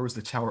see. Where was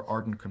the tower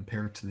Arden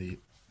compared to the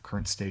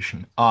current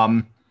station?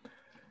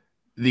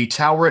 The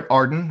tower at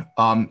Arden,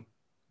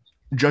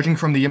 judging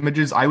from the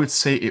images, I would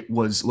say it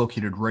was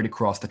located right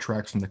across the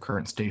tracks from the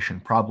current station,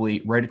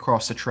 probably right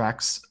across the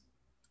tracks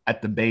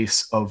at the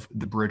base of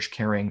the bridge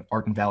carrying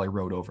Arden Valley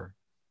Road over.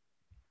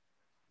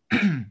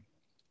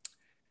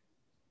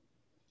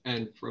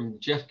 And from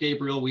Jeff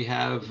Gabriel, we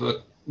have,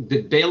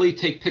 did Bailey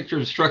take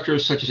pictures of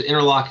structures such as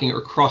interlocking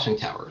or crossing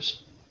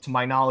towers? To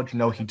my knowledge,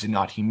 no, he did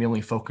not. He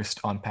mainly focused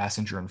on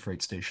passenger and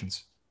freight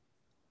stations.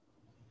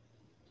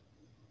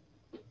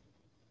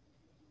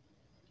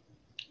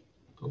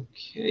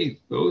 Okay,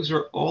 those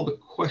are all the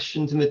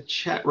questions in the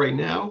chat right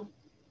now.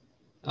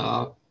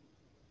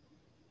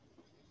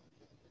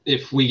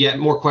 If we get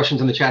more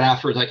questions in the chat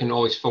afterwards, I can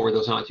always forward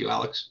those on to you,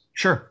 Alex.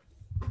 Sure.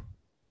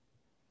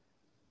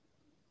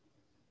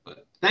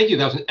 But thank you.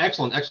 That was an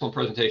excellent, excellent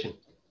presentation.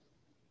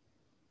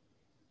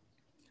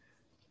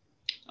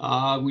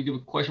 We do a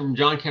question from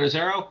John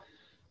Canizaro.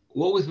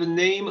 What was the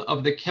name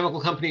of the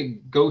chemical company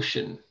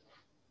Goshen?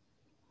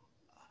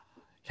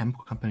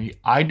 Chemical company.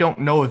 I don't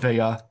know of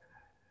a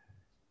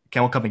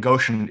chemical company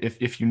Goshen.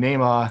 If you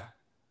name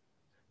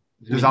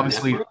there's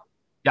obviously.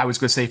 Yeah, I was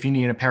going to say, if you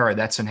need Nepera,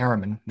 that's in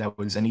Harriman. That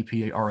was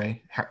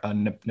N-E-P-A-R-A,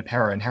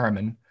 Nepera and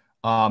Harriman.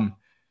 I'm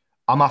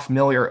not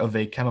familiar of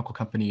a chemical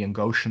company in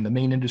Goshen. The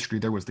main industry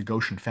there was the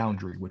Goshen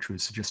Foundry, which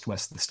was just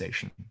west of the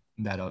station.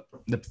 That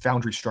the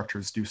foundry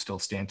structures do still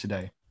stand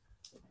today.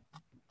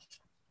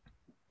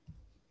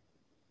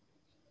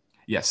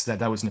 Yes,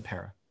 that was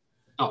Nepera.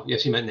 Oh,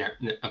 yes, you meant there.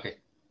 Okay.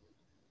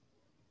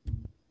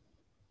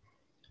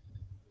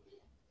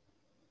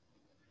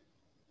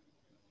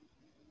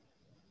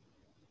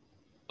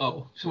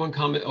 Oh, someone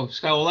comment. Oh,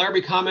 Skylar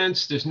Larrabee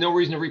comments. There's no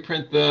reason to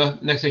reprint the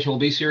Next Station Will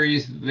Be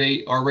series.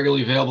 They are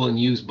regularly available in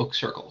used book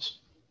circles.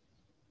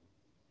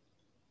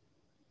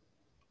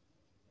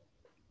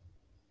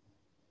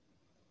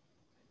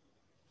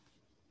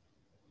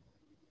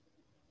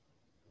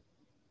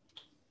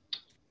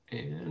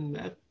 And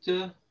that's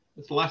the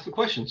last of the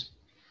questions.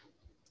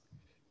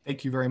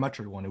 Thank you very much,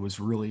 everyone. It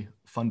was really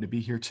fun to be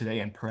here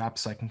today, and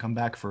perhaps I can come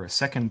back for a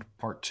second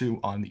part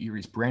 2 on the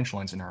Erie's branch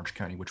lines in Orange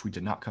County, which we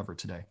did not cover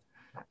today.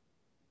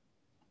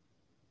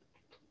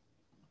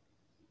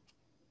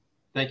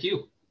 Thank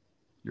you.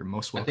 You're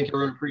most welcome. I think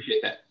everyone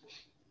appreciate that.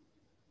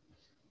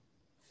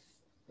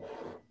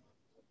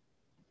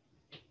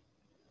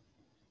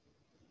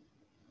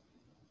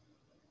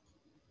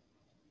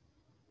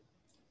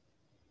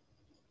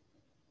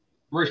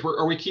 Rich,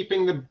 are we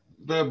keeping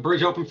the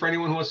bridge open for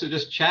anyone who wants to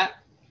just chat?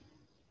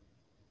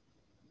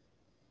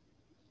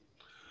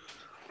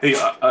 Hey,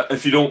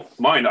 if you don't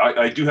mind,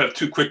 I do have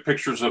 2 quick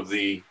pictures of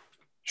the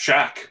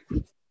shack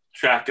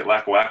at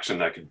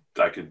Lackawaxen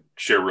I could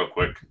share real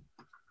quick.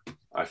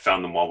 I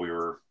found them while we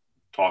were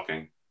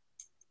talking.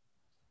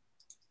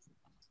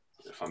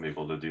 If I'm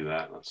able to do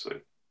that, let's see.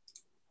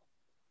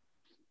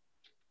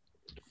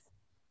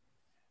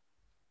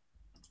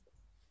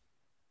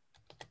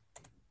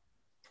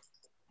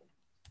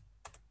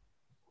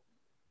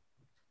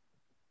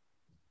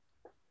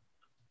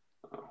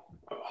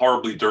 A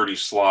horribly dirty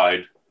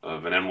slide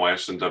of an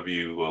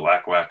NYSNW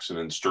Lackawaxen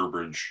and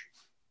Sturbridge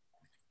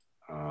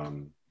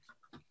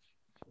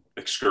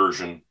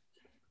excursion.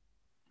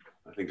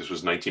 I think this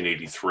was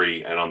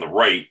 1983. And on the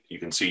right, you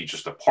can see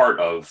just a part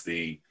of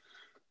the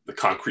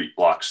concrete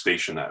block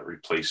station that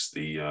replaced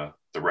the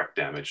wreck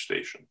damage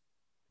station.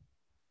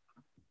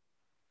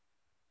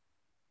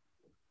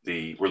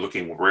 We're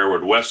looking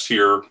Railroad West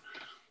here.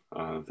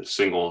 The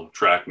single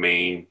track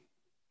main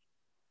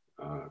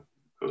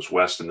goes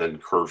west and then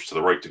curves to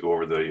the right to go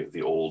over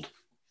the old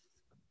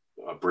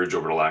bridge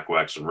over the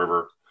Lackawaxen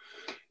River.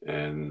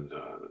 And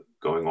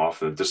going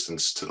off in the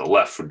distance to the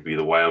left would be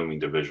the Wyoming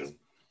Division,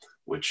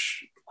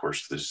 which of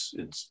course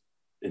is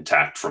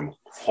intact from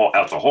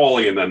out to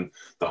Hawley, and then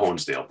the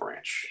Honesdale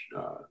branch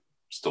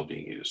still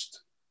being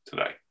used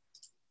today.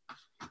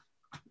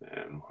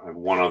 And I have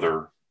one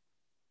other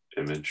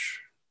image.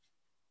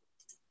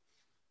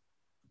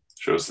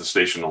 Shows the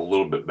station a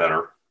little bit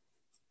better.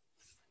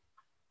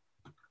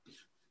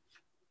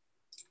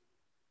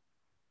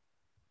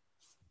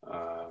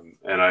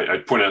 And I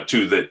point out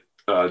too that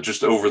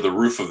just over the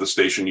roof of the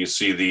station, you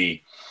see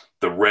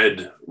the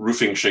red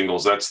roofing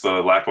shingles. That's the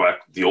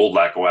old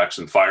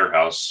Lackawaxen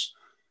firehouse,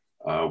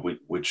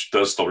 which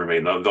does still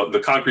remain.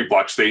 The concrete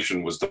block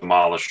station was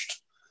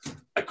demolished.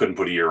 I couldn't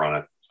put a year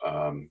on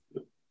it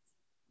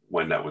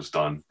when that was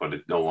done, but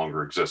it no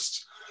longer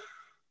exists.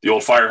 The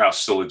old firehouse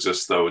still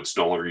exists, though. It's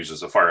no longer used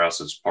as a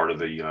firehouse. It's part of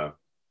the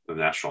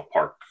National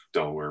Park,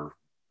 Delaware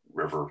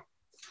River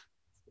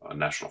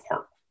National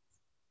Park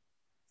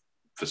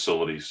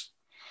facilities.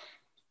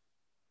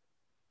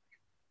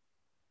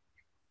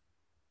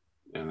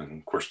 And then,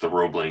 of course, the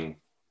Roebling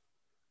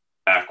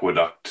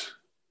Aqueduct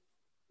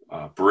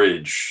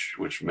Bridge,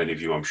 which many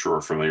of you, I'm sure,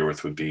 are familiar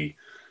with, would be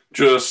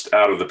just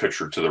out of the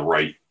picture to the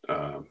right,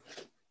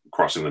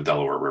 crossing the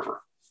Delaware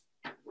River.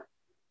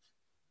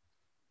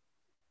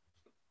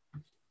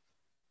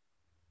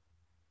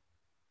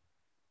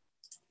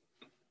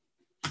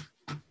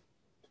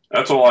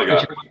 That's all I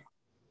got.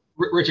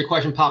 Rich, a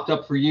question popped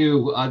up for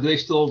you. Do they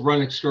still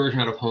run excursion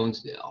out of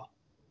Honesdale?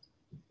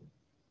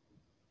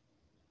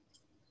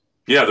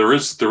 Yeah, there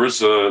is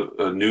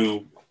a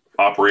new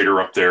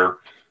operator up there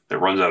that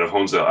runs out of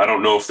Honesdale. I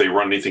don't know if they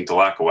run anything to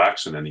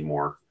Lackawaxen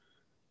anymore,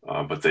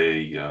 but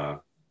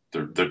there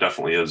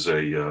definitely is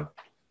a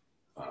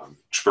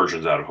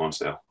excursions out of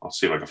Honesdale. I'll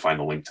see if I can find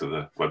the link to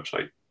the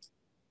website.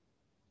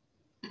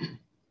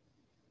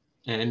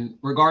 And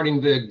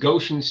regarding the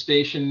Goshen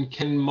station,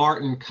 Ken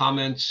Martin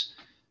comments,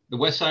 the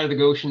west side of the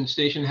Goshen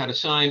station had a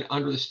sign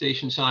under the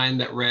station sign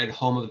that read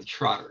Home of the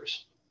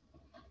Trotters.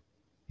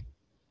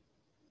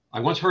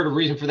 I once heard a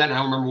reason for that, and I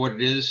don't remember what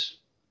it is.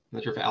 I'm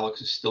not sure if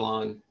Alex is still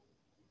on.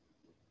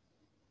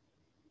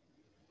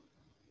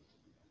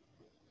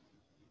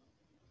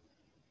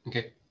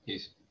 Okay,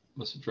 he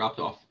must have dropped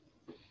off.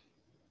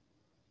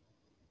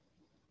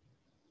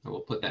 I will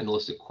put that in the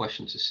list of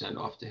questions to send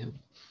off to him.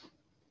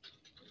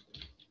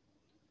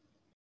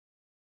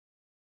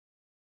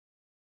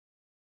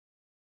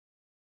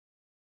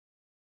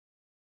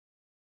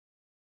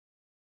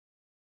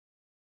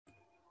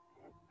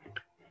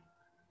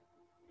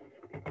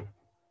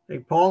 Hey,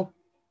 Paul?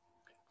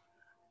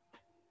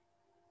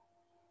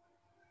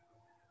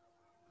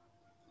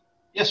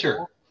 Yes,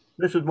 sir.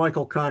 This is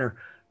Michael Connor.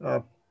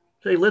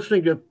 Say,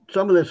 listening to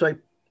some of this, I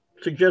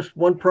suggest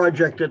one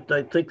project that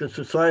I think the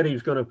society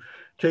is going to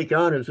take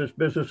on is this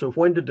business of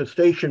when did the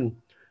station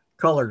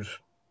colors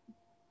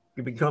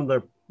become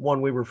the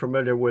one we were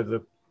familiar with,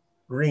 the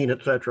green,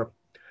 etc.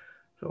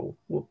 So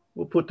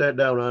we'll put that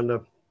down on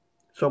the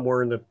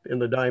somewhere in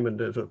the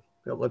diamond as a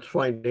let's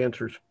find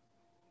answers.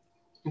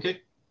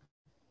 Okay.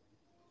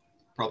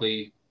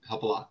 Probably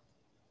help a lot.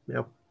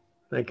 Yeah.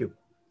 Thank you.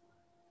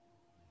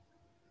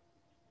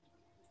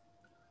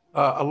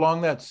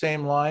 Along that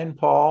same line,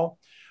 Paul,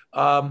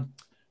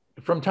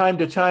 from time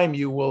to time,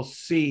 you will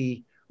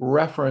see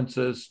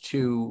references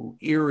to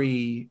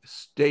Erie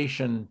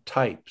station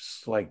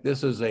types, like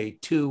this is a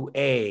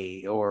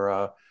 2A or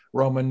a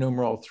Roman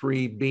numeral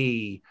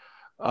 3B.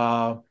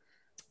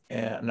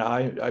 And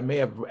I may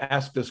have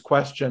asked this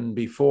question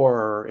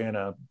before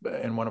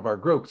in one of our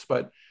groups,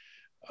 but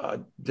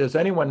does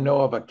anyone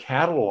know of a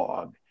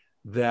catalog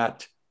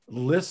that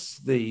lists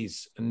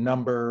these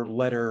number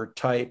letter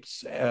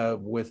types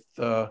with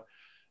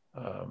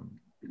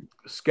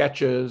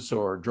sketches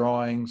or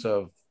drawings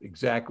of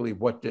exactly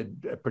what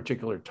did a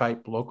particular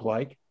type look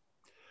like?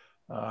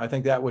 I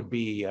think that would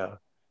be a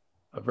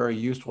very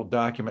useful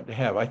document to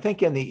have. I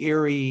think in the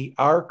Erie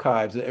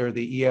archives, or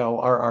the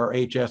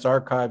ELRRHS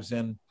archives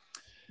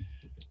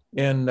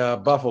in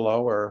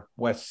Buffalo or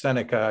West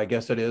Seneca, I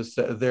guess it is,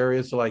 there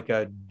is like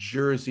a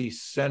Jersey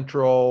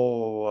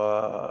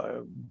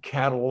Central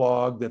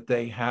catalog that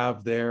they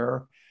have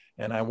there.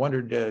 And I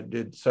wondered,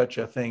 did such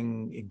a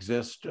thing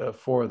exist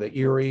for the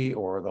Erie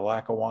or the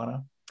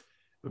Lackawanna?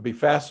 It would be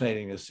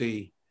fascinating to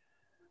see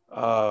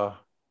the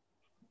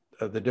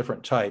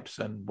different types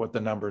and what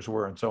the numbers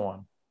were and so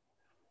on.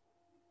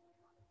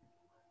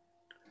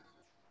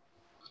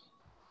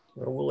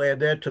 Well, we'll add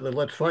that to the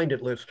Let's Find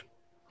It list.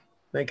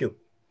 Thank you.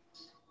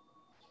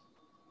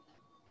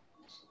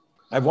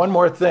 I have one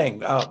more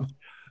thing.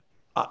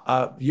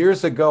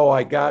 Years ago,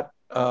 I got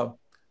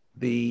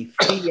the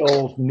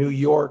Field, New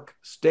York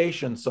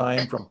station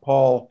sign from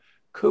Paul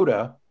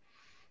Kuda.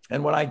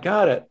 And when I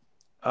got it,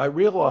 I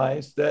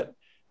realized that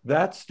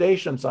that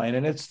station sign,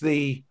 and it's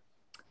the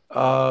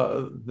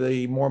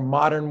more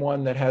modern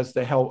one that has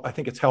I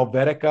think it's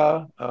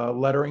Helvetica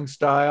lettering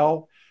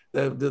style,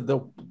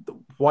 the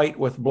white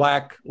with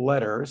black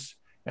letters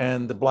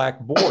and the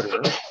black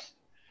border.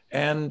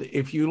 And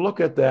if you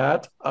look at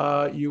that,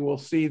 you will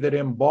see that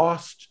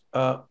embossed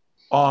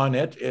on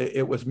it,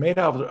 it was made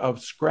out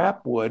of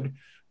scrap wood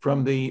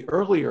from the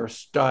earlier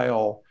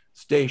style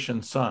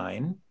station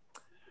sign.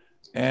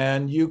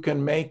 And you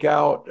can make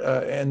out,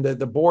 and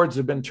the boards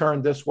have been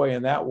turned this way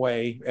and that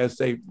way as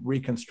they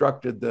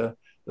reconstructed the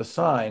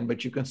sign,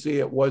 but you can see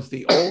it was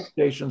the old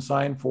station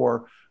sign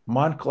for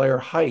Montclair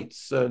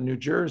Heights, New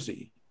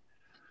Jersey.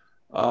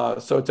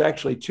 So it's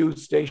actually two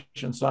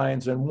station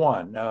signs in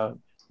one.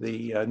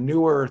 The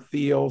newer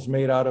Thiels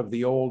made out of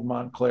the old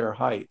Montclair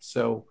Heights.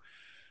 So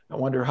I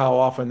wonder how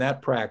often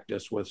that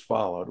practice was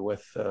followed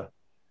with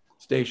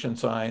station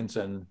signs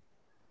and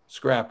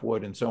scrap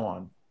wood and so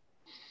on.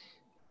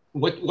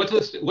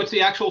 What's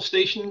the actual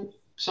station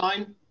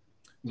sign?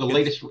 The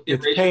latest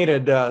iteration? It's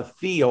painted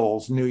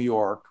Thiels, New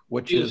York,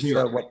 which is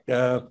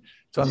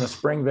it's on the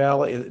Spring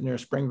Valley, near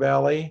Spring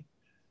Valley.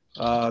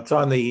 It's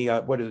on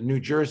the New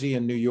Jersey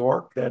and New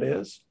York, that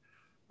is.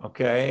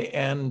 Okay,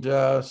 and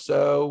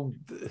so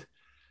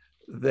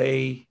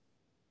they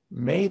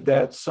made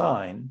that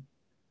sign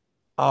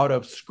out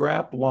of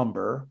scrap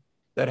lumber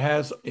that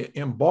has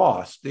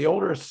embossed. The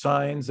older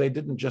signs, they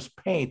didn't just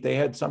paint, they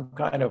had some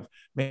kind of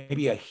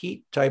maybe a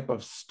heat type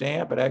of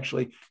stamp. But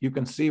actually, you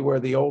can see where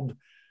the old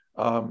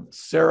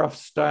serif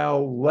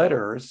style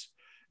letters,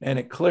 and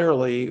it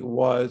clearly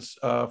was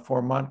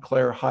for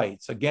Montclair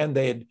Heights. Again,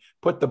 they had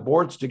put the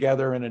boards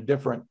together in a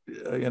different,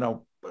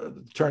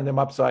 turn them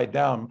upside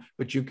down,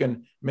 but you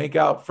can make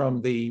out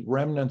from the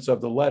remnants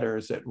of the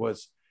letters it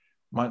was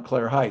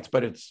Montclair Heights.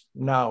 But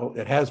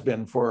it has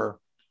been for,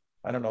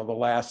 I don't know, the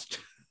last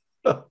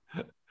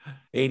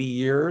 80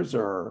 years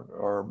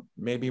or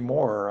maybe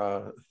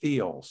more,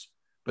 Thiels.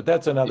 But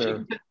that's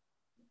another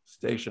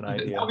station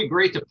idea. That'd be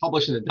great to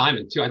publish in the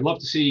Diamond too. I'd love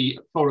to see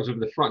photos of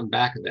the front and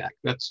back of that.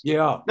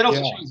 That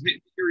also shows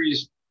the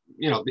Erie's,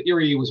 the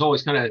Erie was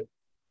always kind of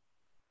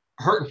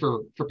hurting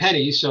for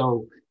pennies.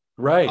 So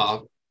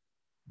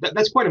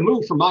that's quite a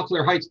move from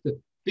Montclair Heights to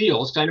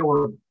Fields. I know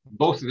where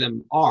both of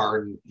them are.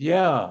 And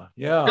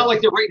not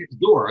like they're right next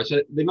door.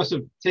 So they must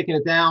have taken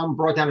it down,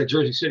 brought it down to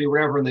Jersey City,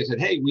 whatever, and they said,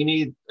 "Hey, we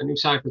need a new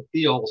sign for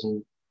Fields."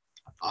 And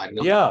I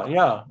don't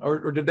know.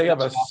 Or did they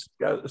have a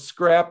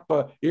scrap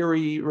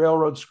Erie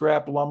Railroad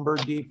scrap lumber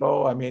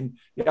depot? I mean,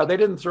 they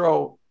didn't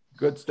throw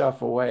good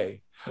stuff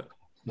away.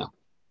 No,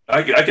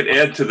 I could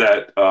add to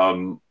that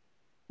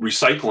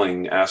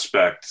recycling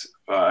aspect.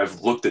 I've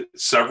looked at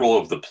several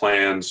of the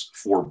plans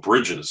for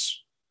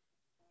bridges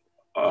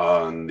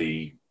on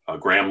the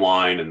Graham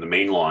line and the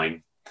main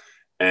line,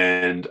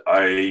 and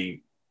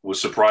I was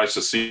surprised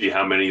to see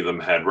how many of them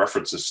had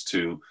references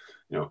to,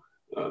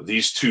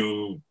 these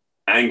two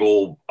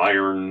angle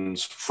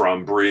irons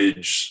from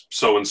bridge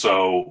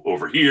so-and-so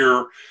over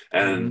here,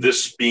 and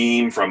this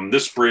beam from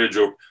this bridge.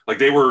 Like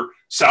they were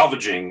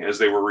salvaging, as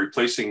they were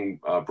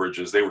replacing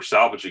bridges, they were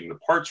salvaging the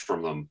parts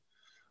from them.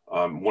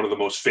 One of the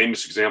most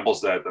famous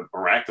examples that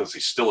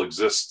miraculously still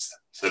exists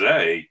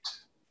today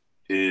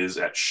is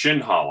at Shin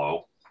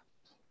Hollow,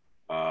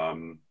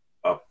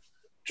 up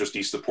just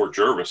east of Port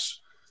Jervis,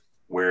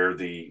 where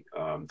the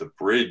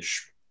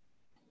bridge,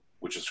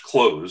 which is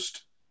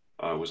closed,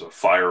 was a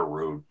fire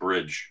road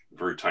bridge,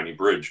 very tiny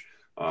bridge.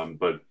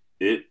 But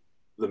the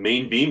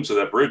main beams of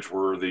that bridge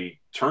were the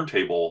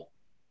turntable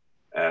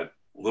at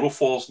Little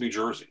Falls, New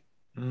Jersey.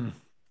 And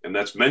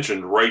that's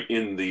mentioned right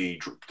in the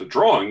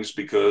drawings,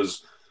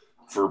 because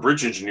for a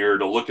bridge engineer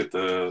to look at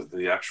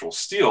the actual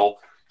steel,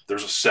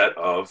 there's a set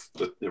of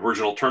the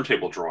original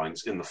turntable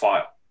drawings in the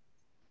file.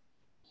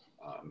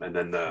 And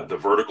then the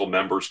vertical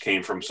members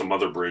came from some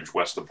other bridge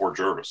west of Port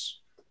Jervis.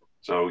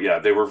 So yeah,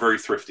 they were very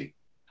thrifty.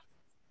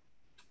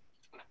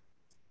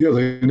 Yeah,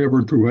 they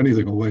never threw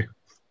anything away.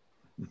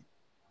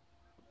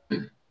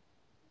 Well,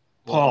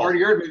 Artie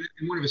Erdman,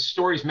 in one of his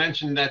stories,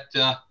 mentioned that,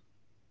 I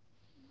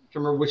can't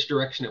remember which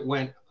direction it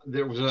went,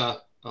 there was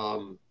a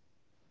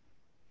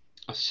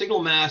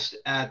signal mast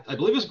at, I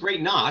believe it was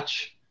Great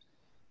Notch,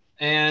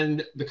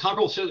 and the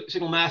comparable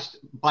signal mast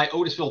by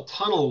Otisville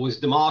Tunnel was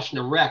demolished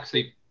and wrecked.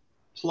 They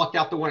plucked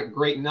out the one at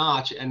Great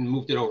Notch and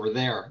moved it over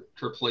there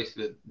to replace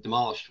the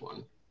demolished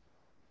one.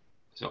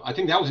 So I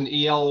think that was an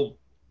EL.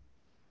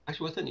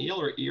 Actually, was it an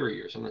EL or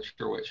Erie, or I'm not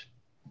sure which.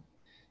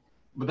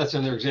 But that's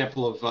another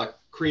example of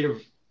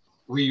creative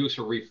reuse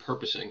or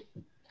repurposing.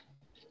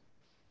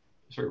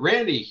 Sorry,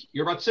 Randy,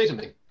 you're about to say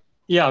something.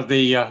 Yeah,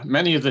 the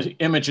many of the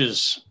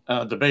images,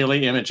 the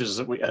Bailey images,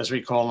 that as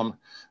we call them,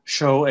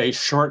 show a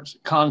short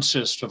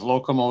consist of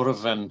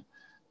locomotive and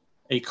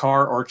a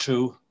car or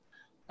two,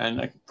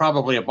 and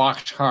probably a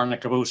boxcar and a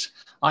caboose.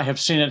 I have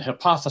seen it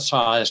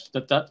hypothesized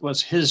that that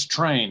was his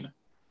train,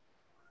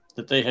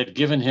 that they had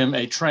given him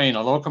a train,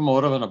 a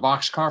locomotive and a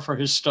boxcar for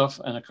his stuff,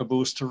 and a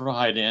caboose to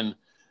ride in,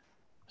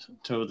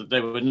 so that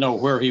they would know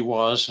where he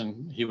was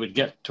and he would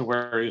get to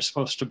where he was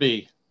supposed to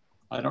be.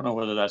 I don't know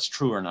whether that's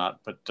true or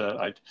not, but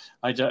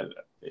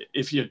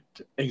if you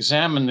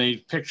examine the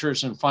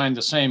pictures and find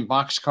the same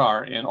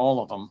boxcar in all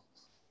of them,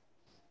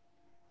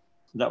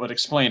 that would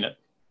explain it.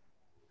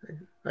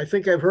 I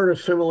think I've heard a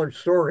similar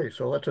story,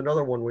 so that's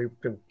another one we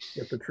can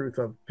get the truth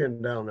of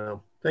pinned down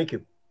now. Thank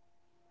you.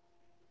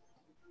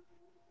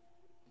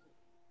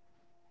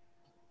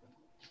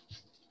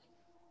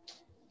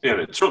 Yeah,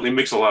 it certainly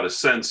makes a lot of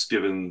sense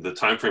given the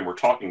time frame we're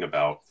talking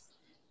about,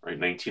 right?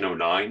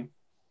 1909.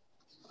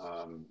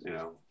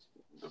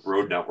 The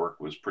road network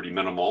was pretty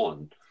minimal,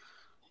 and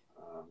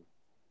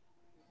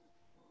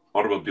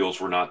automobiles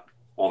were not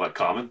all that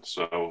common.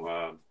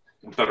 So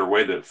a better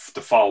way to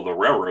follow the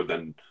railroad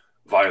than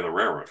via the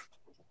railroad.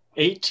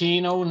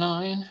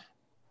 1809?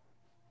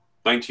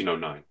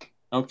 1909.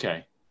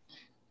 Okay.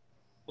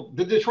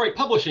 The Detroit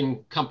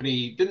Publishing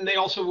Company, didn't they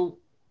also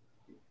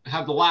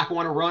have the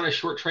Lackawanna run a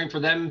short train for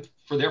them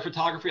for their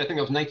photography? I think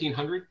it was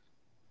 1900.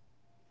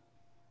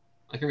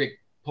 I think they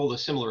pulled a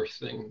similar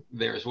thing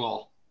there as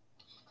well.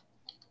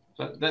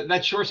 But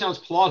that sure sounds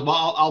plausible.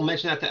 I'll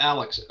mention that to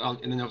Alex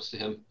in the notes to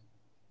him.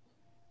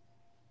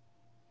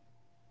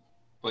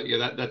 But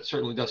yeah, that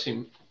certainly does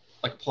seem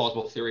like a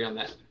plausible theory on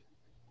that.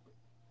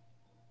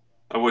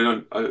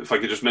 If I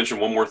could just mention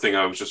one more thing,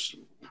 I was just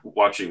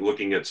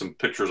looking at some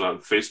pictures on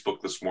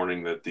Facebook this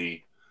morning that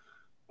the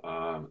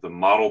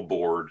model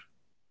board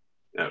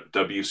at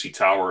WC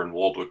Tower in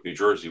Waldwick, New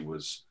Jersey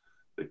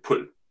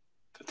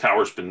the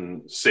tower's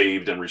been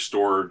saved and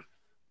restored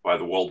by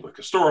the Waldwick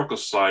Historical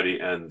Society,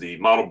 and the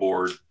model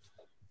board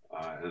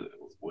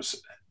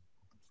was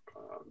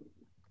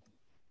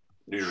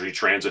New Jersey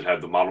Transit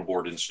had the model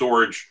board in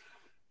storage,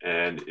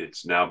 and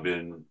it's now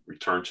been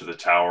returned to the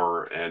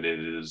tower, and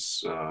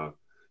it's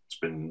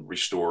been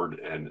restored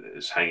and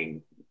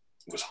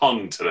was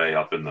hung today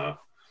up in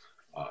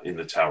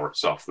the tower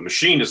itself. The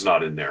machine is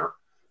not in there,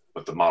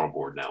 but the model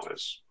board now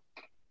is.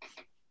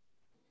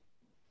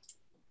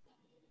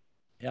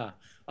 Yeah,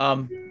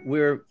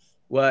 we're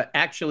Well,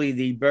 actually,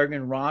 the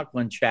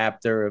Bergen-Rockland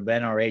chapter of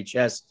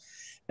NRHS,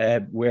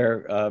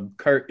 where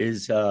Kurt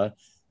is a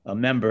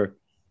member,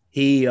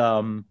 he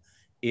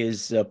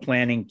is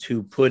planning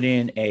to put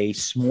in a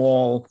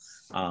small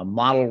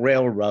model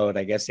railroad,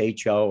 I guess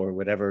HO or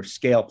whatever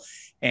scale,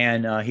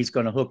 and he's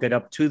going to hook it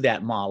up to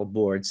that model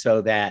board so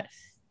that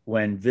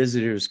when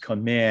visitors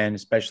come in,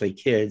 especially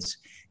kids,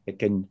 it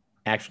can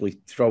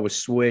actually throw a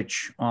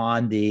switch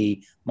on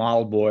the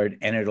model board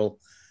and it'll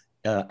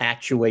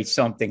actuate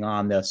something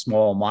on the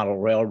small model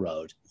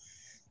railroad.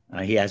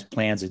 He has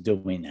plans of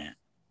doing that.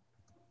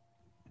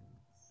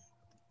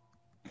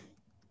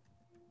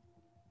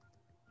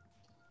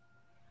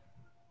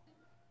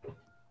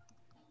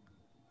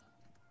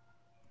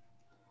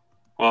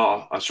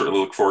 Well, I certainly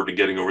look forward to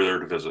getting over there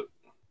to visit.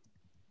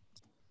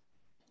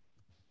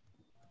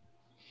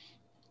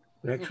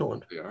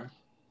 Excellent. They are.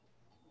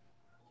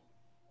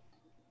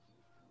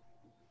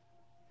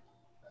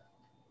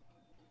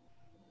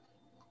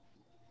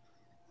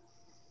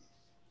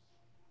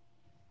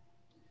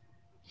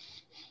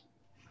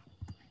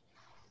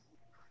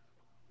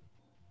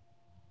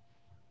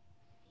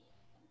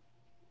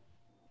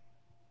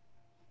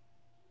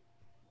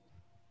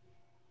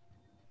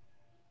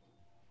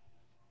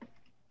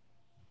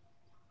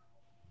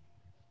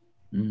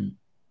 Mm.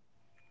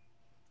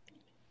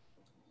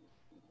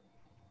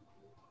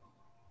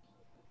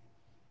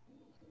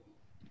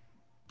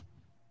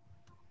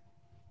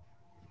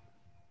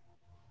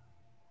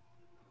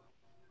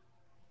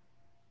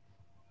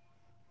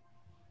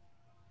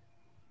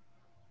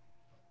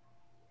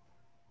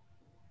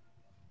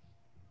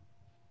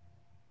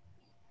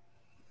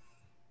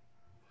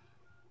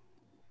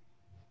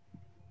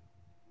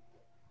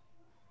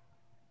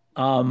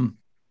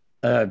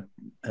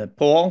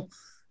 Paul,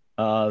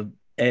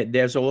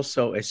 there's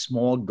also a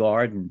small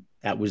garden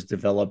that was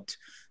developed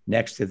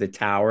next to the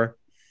tower,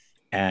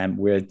 and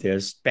where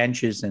there's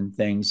benches and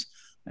things.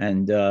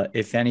 And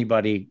if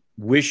anybody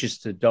wishes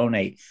to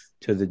donate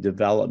to the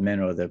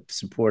development or the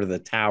support of the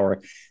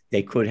tower,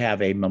 they could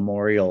have a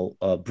memorial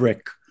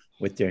brick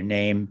with their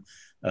name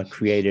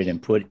created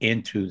and put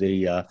into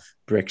the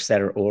bricks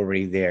that are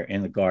already there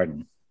in the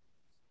garden.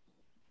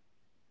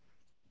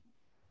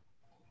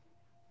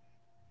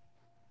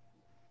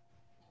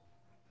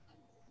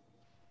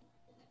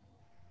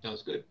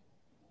 Sounds good.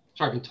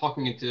 Sorry, I've been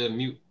talking into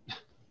mute.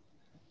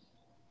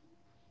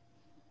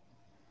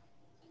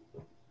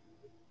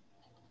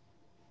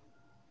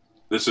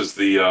 This is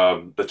the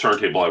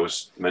turntable I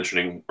was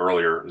mentioning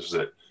earlier. This is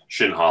at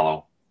Shin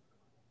Hollow,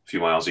 a few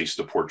miles east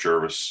of Port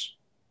Jervis.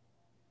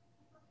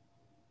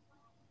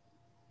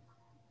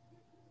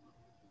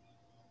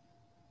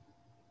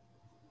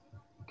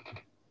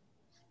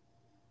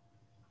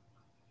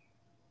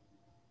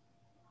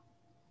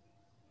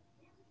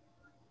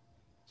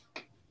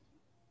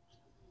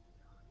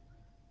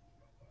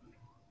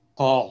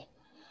 Paul,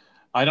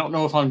 I don't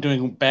know if I'm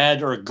doing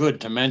bad or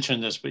good to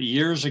mention this, but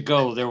years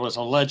ago, there was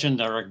a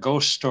legend or a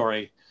ghost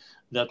story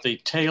that the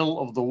tail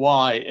of the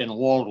Y in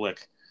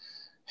Waldwick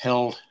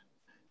held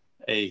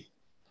a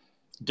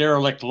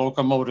derelict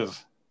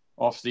locomotive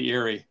off the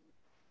Erie.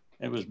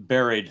 It was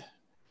buried.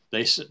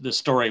 The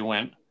story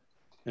went.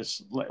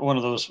 It's like one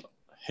of those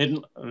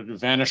hidden,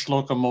 vanished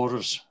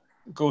locomotives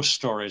ghost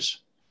stories.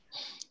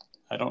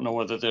 I don't know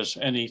whether there's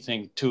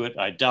anything to it.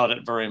 I doubt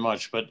it very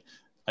much, but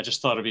I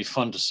just thought it'd be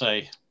fun to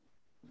say.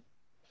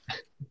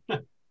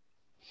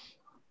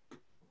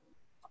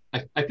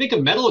 I think a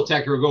metal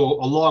detector will go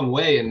a long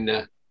way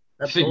in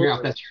figuring out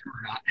if that's true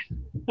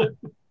or not.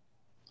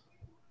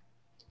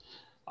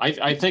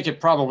 I think it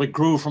probably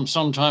grew from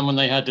some time when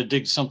they had to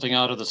dig something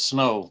out of the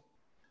snow.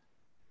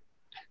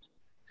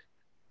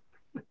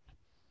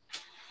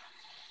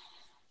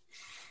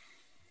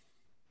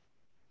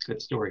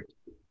 Good story.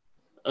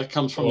 That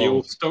comes from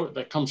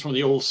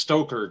the old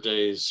Stoker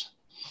days.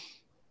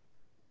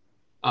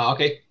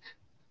 Okay.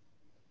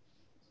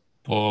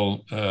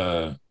 Paul,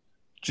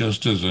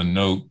 just as a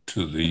note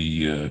to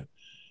the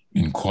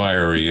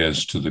inquiry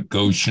as to the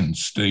Goshen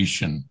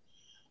station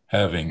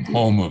having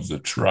home of the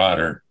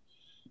trotter,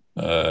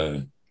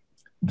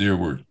 there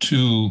were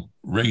 2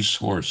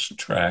 racehorse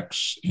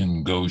tracks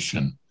in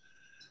Goshen.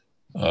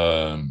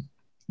 One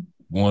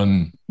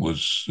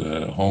was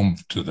home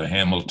to the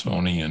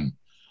Hamiltonian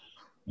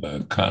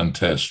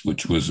contest,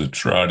 which was a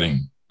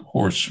trotting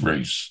horse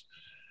race.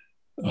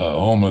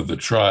 Home of the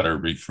trotter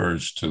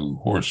refers to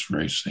horse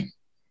racing.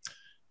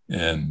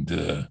 And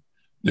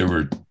there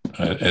were,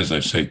 as I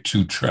say,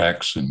 2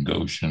 tracks in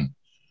Goshen.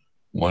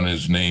 One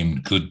is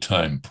named Good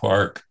Time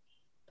Park,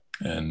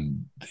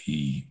 and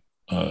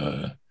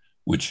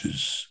which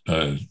is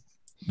the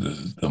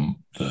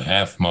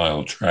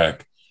half-mile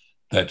track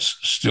that's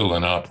still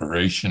in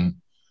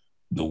operation.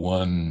 The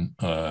one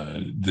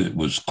that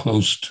was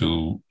close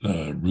to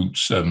Route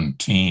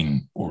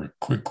 17 or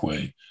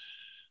Quickway,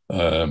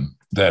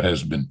 that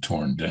has been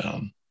torn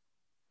down.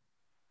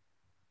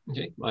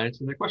 Okay, well, I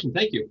answered that question.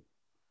 Thank you.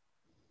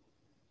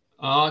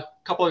 A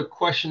couple of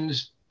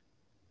questions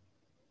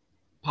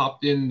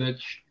popped in the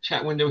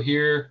chat window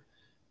here.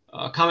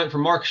 Comment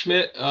from Mark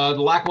Schmidt.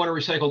 The Lackawanna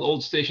recycled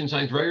old station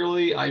signs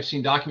regularly. I've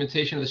seen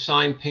documentation of the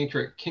sign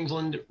painter at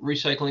Kingsland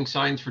recycling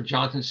signs for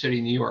Johnson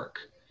City, New York.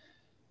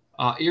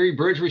 Erie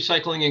Bridge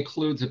recycling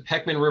includes the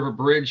Peckman River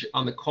Bridge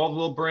on the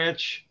Caldwell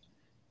branch,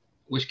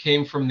 which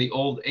came from the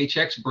old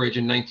HX Bridge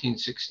in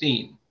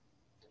 1916.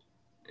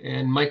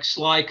 And Mike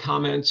Sly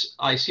comments,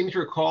 I seem to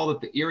recall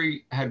that the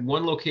Erie had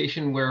one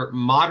location where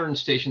modern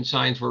station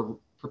signs were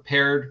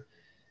prepared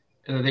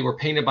and that they were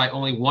painted by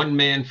only one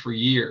man for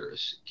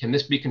years. Can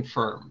this be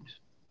confirmed?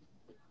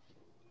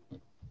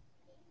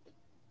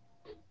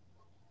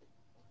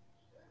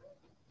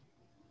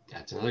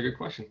 That's another good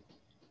question.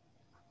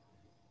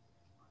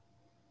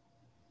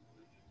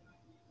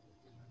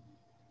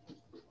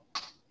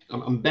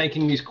 I'm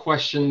banking these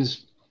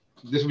questions.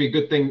 This would be a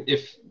good thing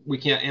if we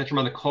can't answer them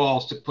on the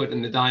calls to put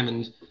in the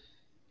diamonds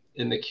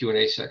in the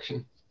Q&A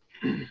section.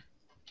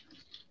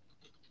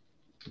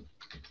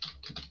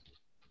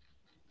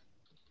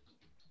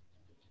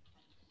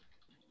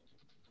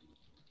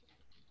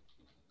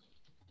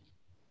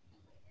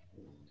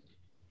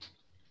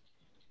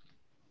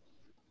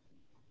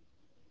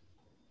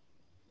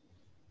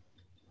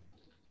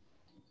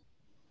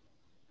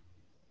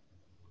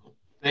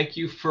 Thank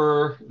you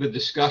for the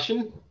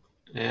discussion.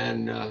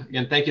 And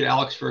again, thank you to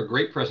Alex for a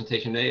great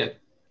presentation today.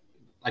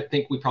 I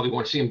think we probably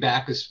want to see him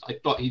back because I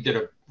thought he did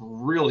a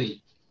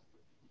really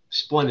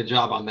splendid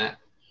job on that.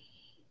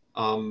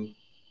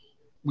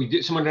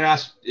 Someone had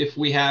asked if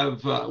we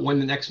have when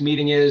the next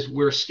meeting is.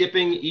 We're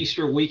skipping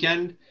Easter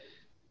weekend,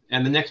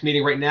 and the next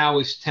meeting right now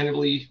is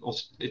tentatively, well,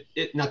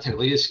 not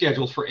tentatively, is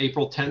scheduled for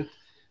April 10th.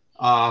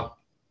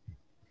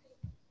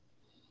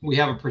 We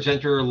have a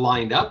presenter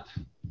lined up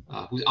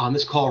who's on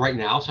this call right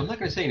now, so I'm not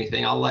going to say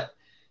anything. I'll let,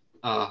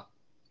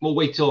 we'll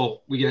wait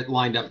till we get it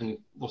lined up, and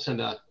we'll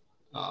send a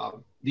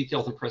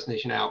details and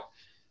presentation out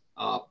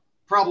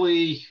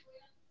probably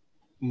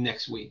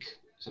next week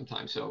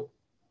sometime. So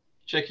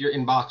check your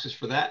inboxes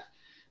for that.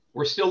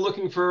 We're still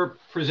looking for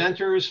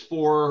presenters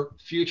for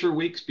future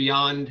weeks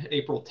beyond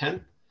April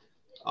 10th.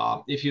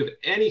 If you have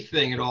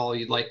anything at all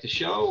you'd like to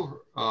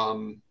show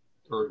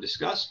or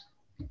discuss,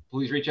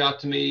 please reach out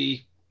to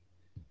me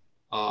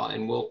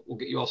and we'll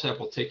get you all set up.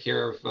 We'll take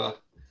care of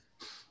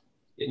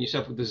getting you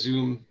set up with the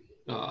Zoom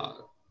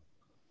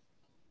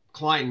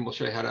client, and we'll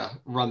show you how to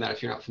run that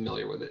if you're not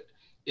familiar with it.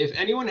 If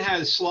anyone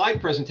has slide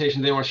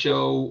presentations they want to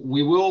show,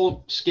 we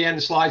will scan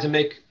the slides and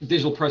make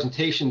digital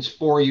presentations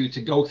for you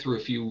to go through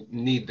if you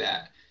need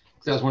that.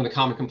 That was one of the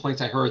common complaints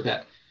I heard,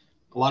 that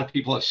a lot of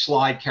people have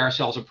slide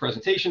carousels of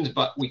presentations,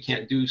 but we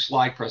can't do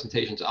slide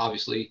presentations,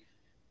 obviously,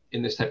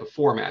 in this type of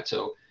format.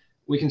 So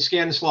we can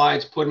scan the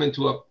slides, put them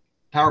into a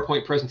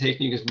PowerPoint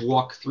presentation. You can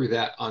walk through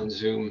that on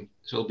Zoom.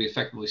 So it'll be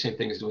effectively the same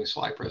thing as doing a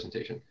slide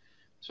presentation.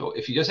 So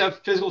if you just have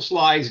physical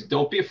slides,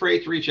 don't be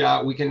afraid to reach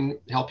out. We can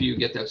help you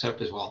get that set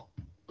up as well.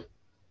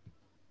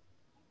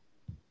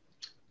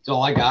 That's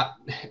all I got.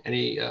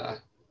 I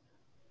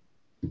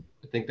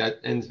think that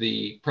ends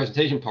the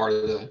presentation part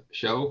of the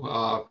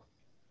show.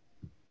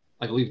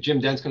 I believe Jim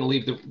Dent's going to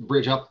leave the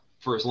bridge up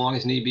for as long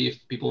as need be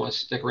if people want to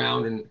stick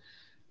around and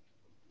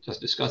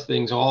just discuss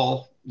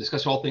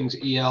all things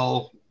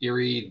EL,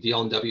 Erie,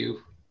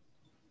 DL&W.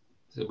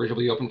 The bridge will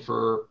be open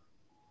for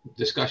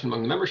discussion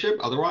among the membership.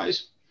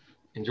 Otherwise,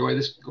 enjoy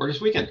this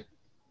gorgeous weekend.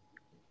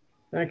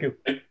 Thank you.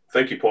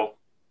 Thank you, Paul.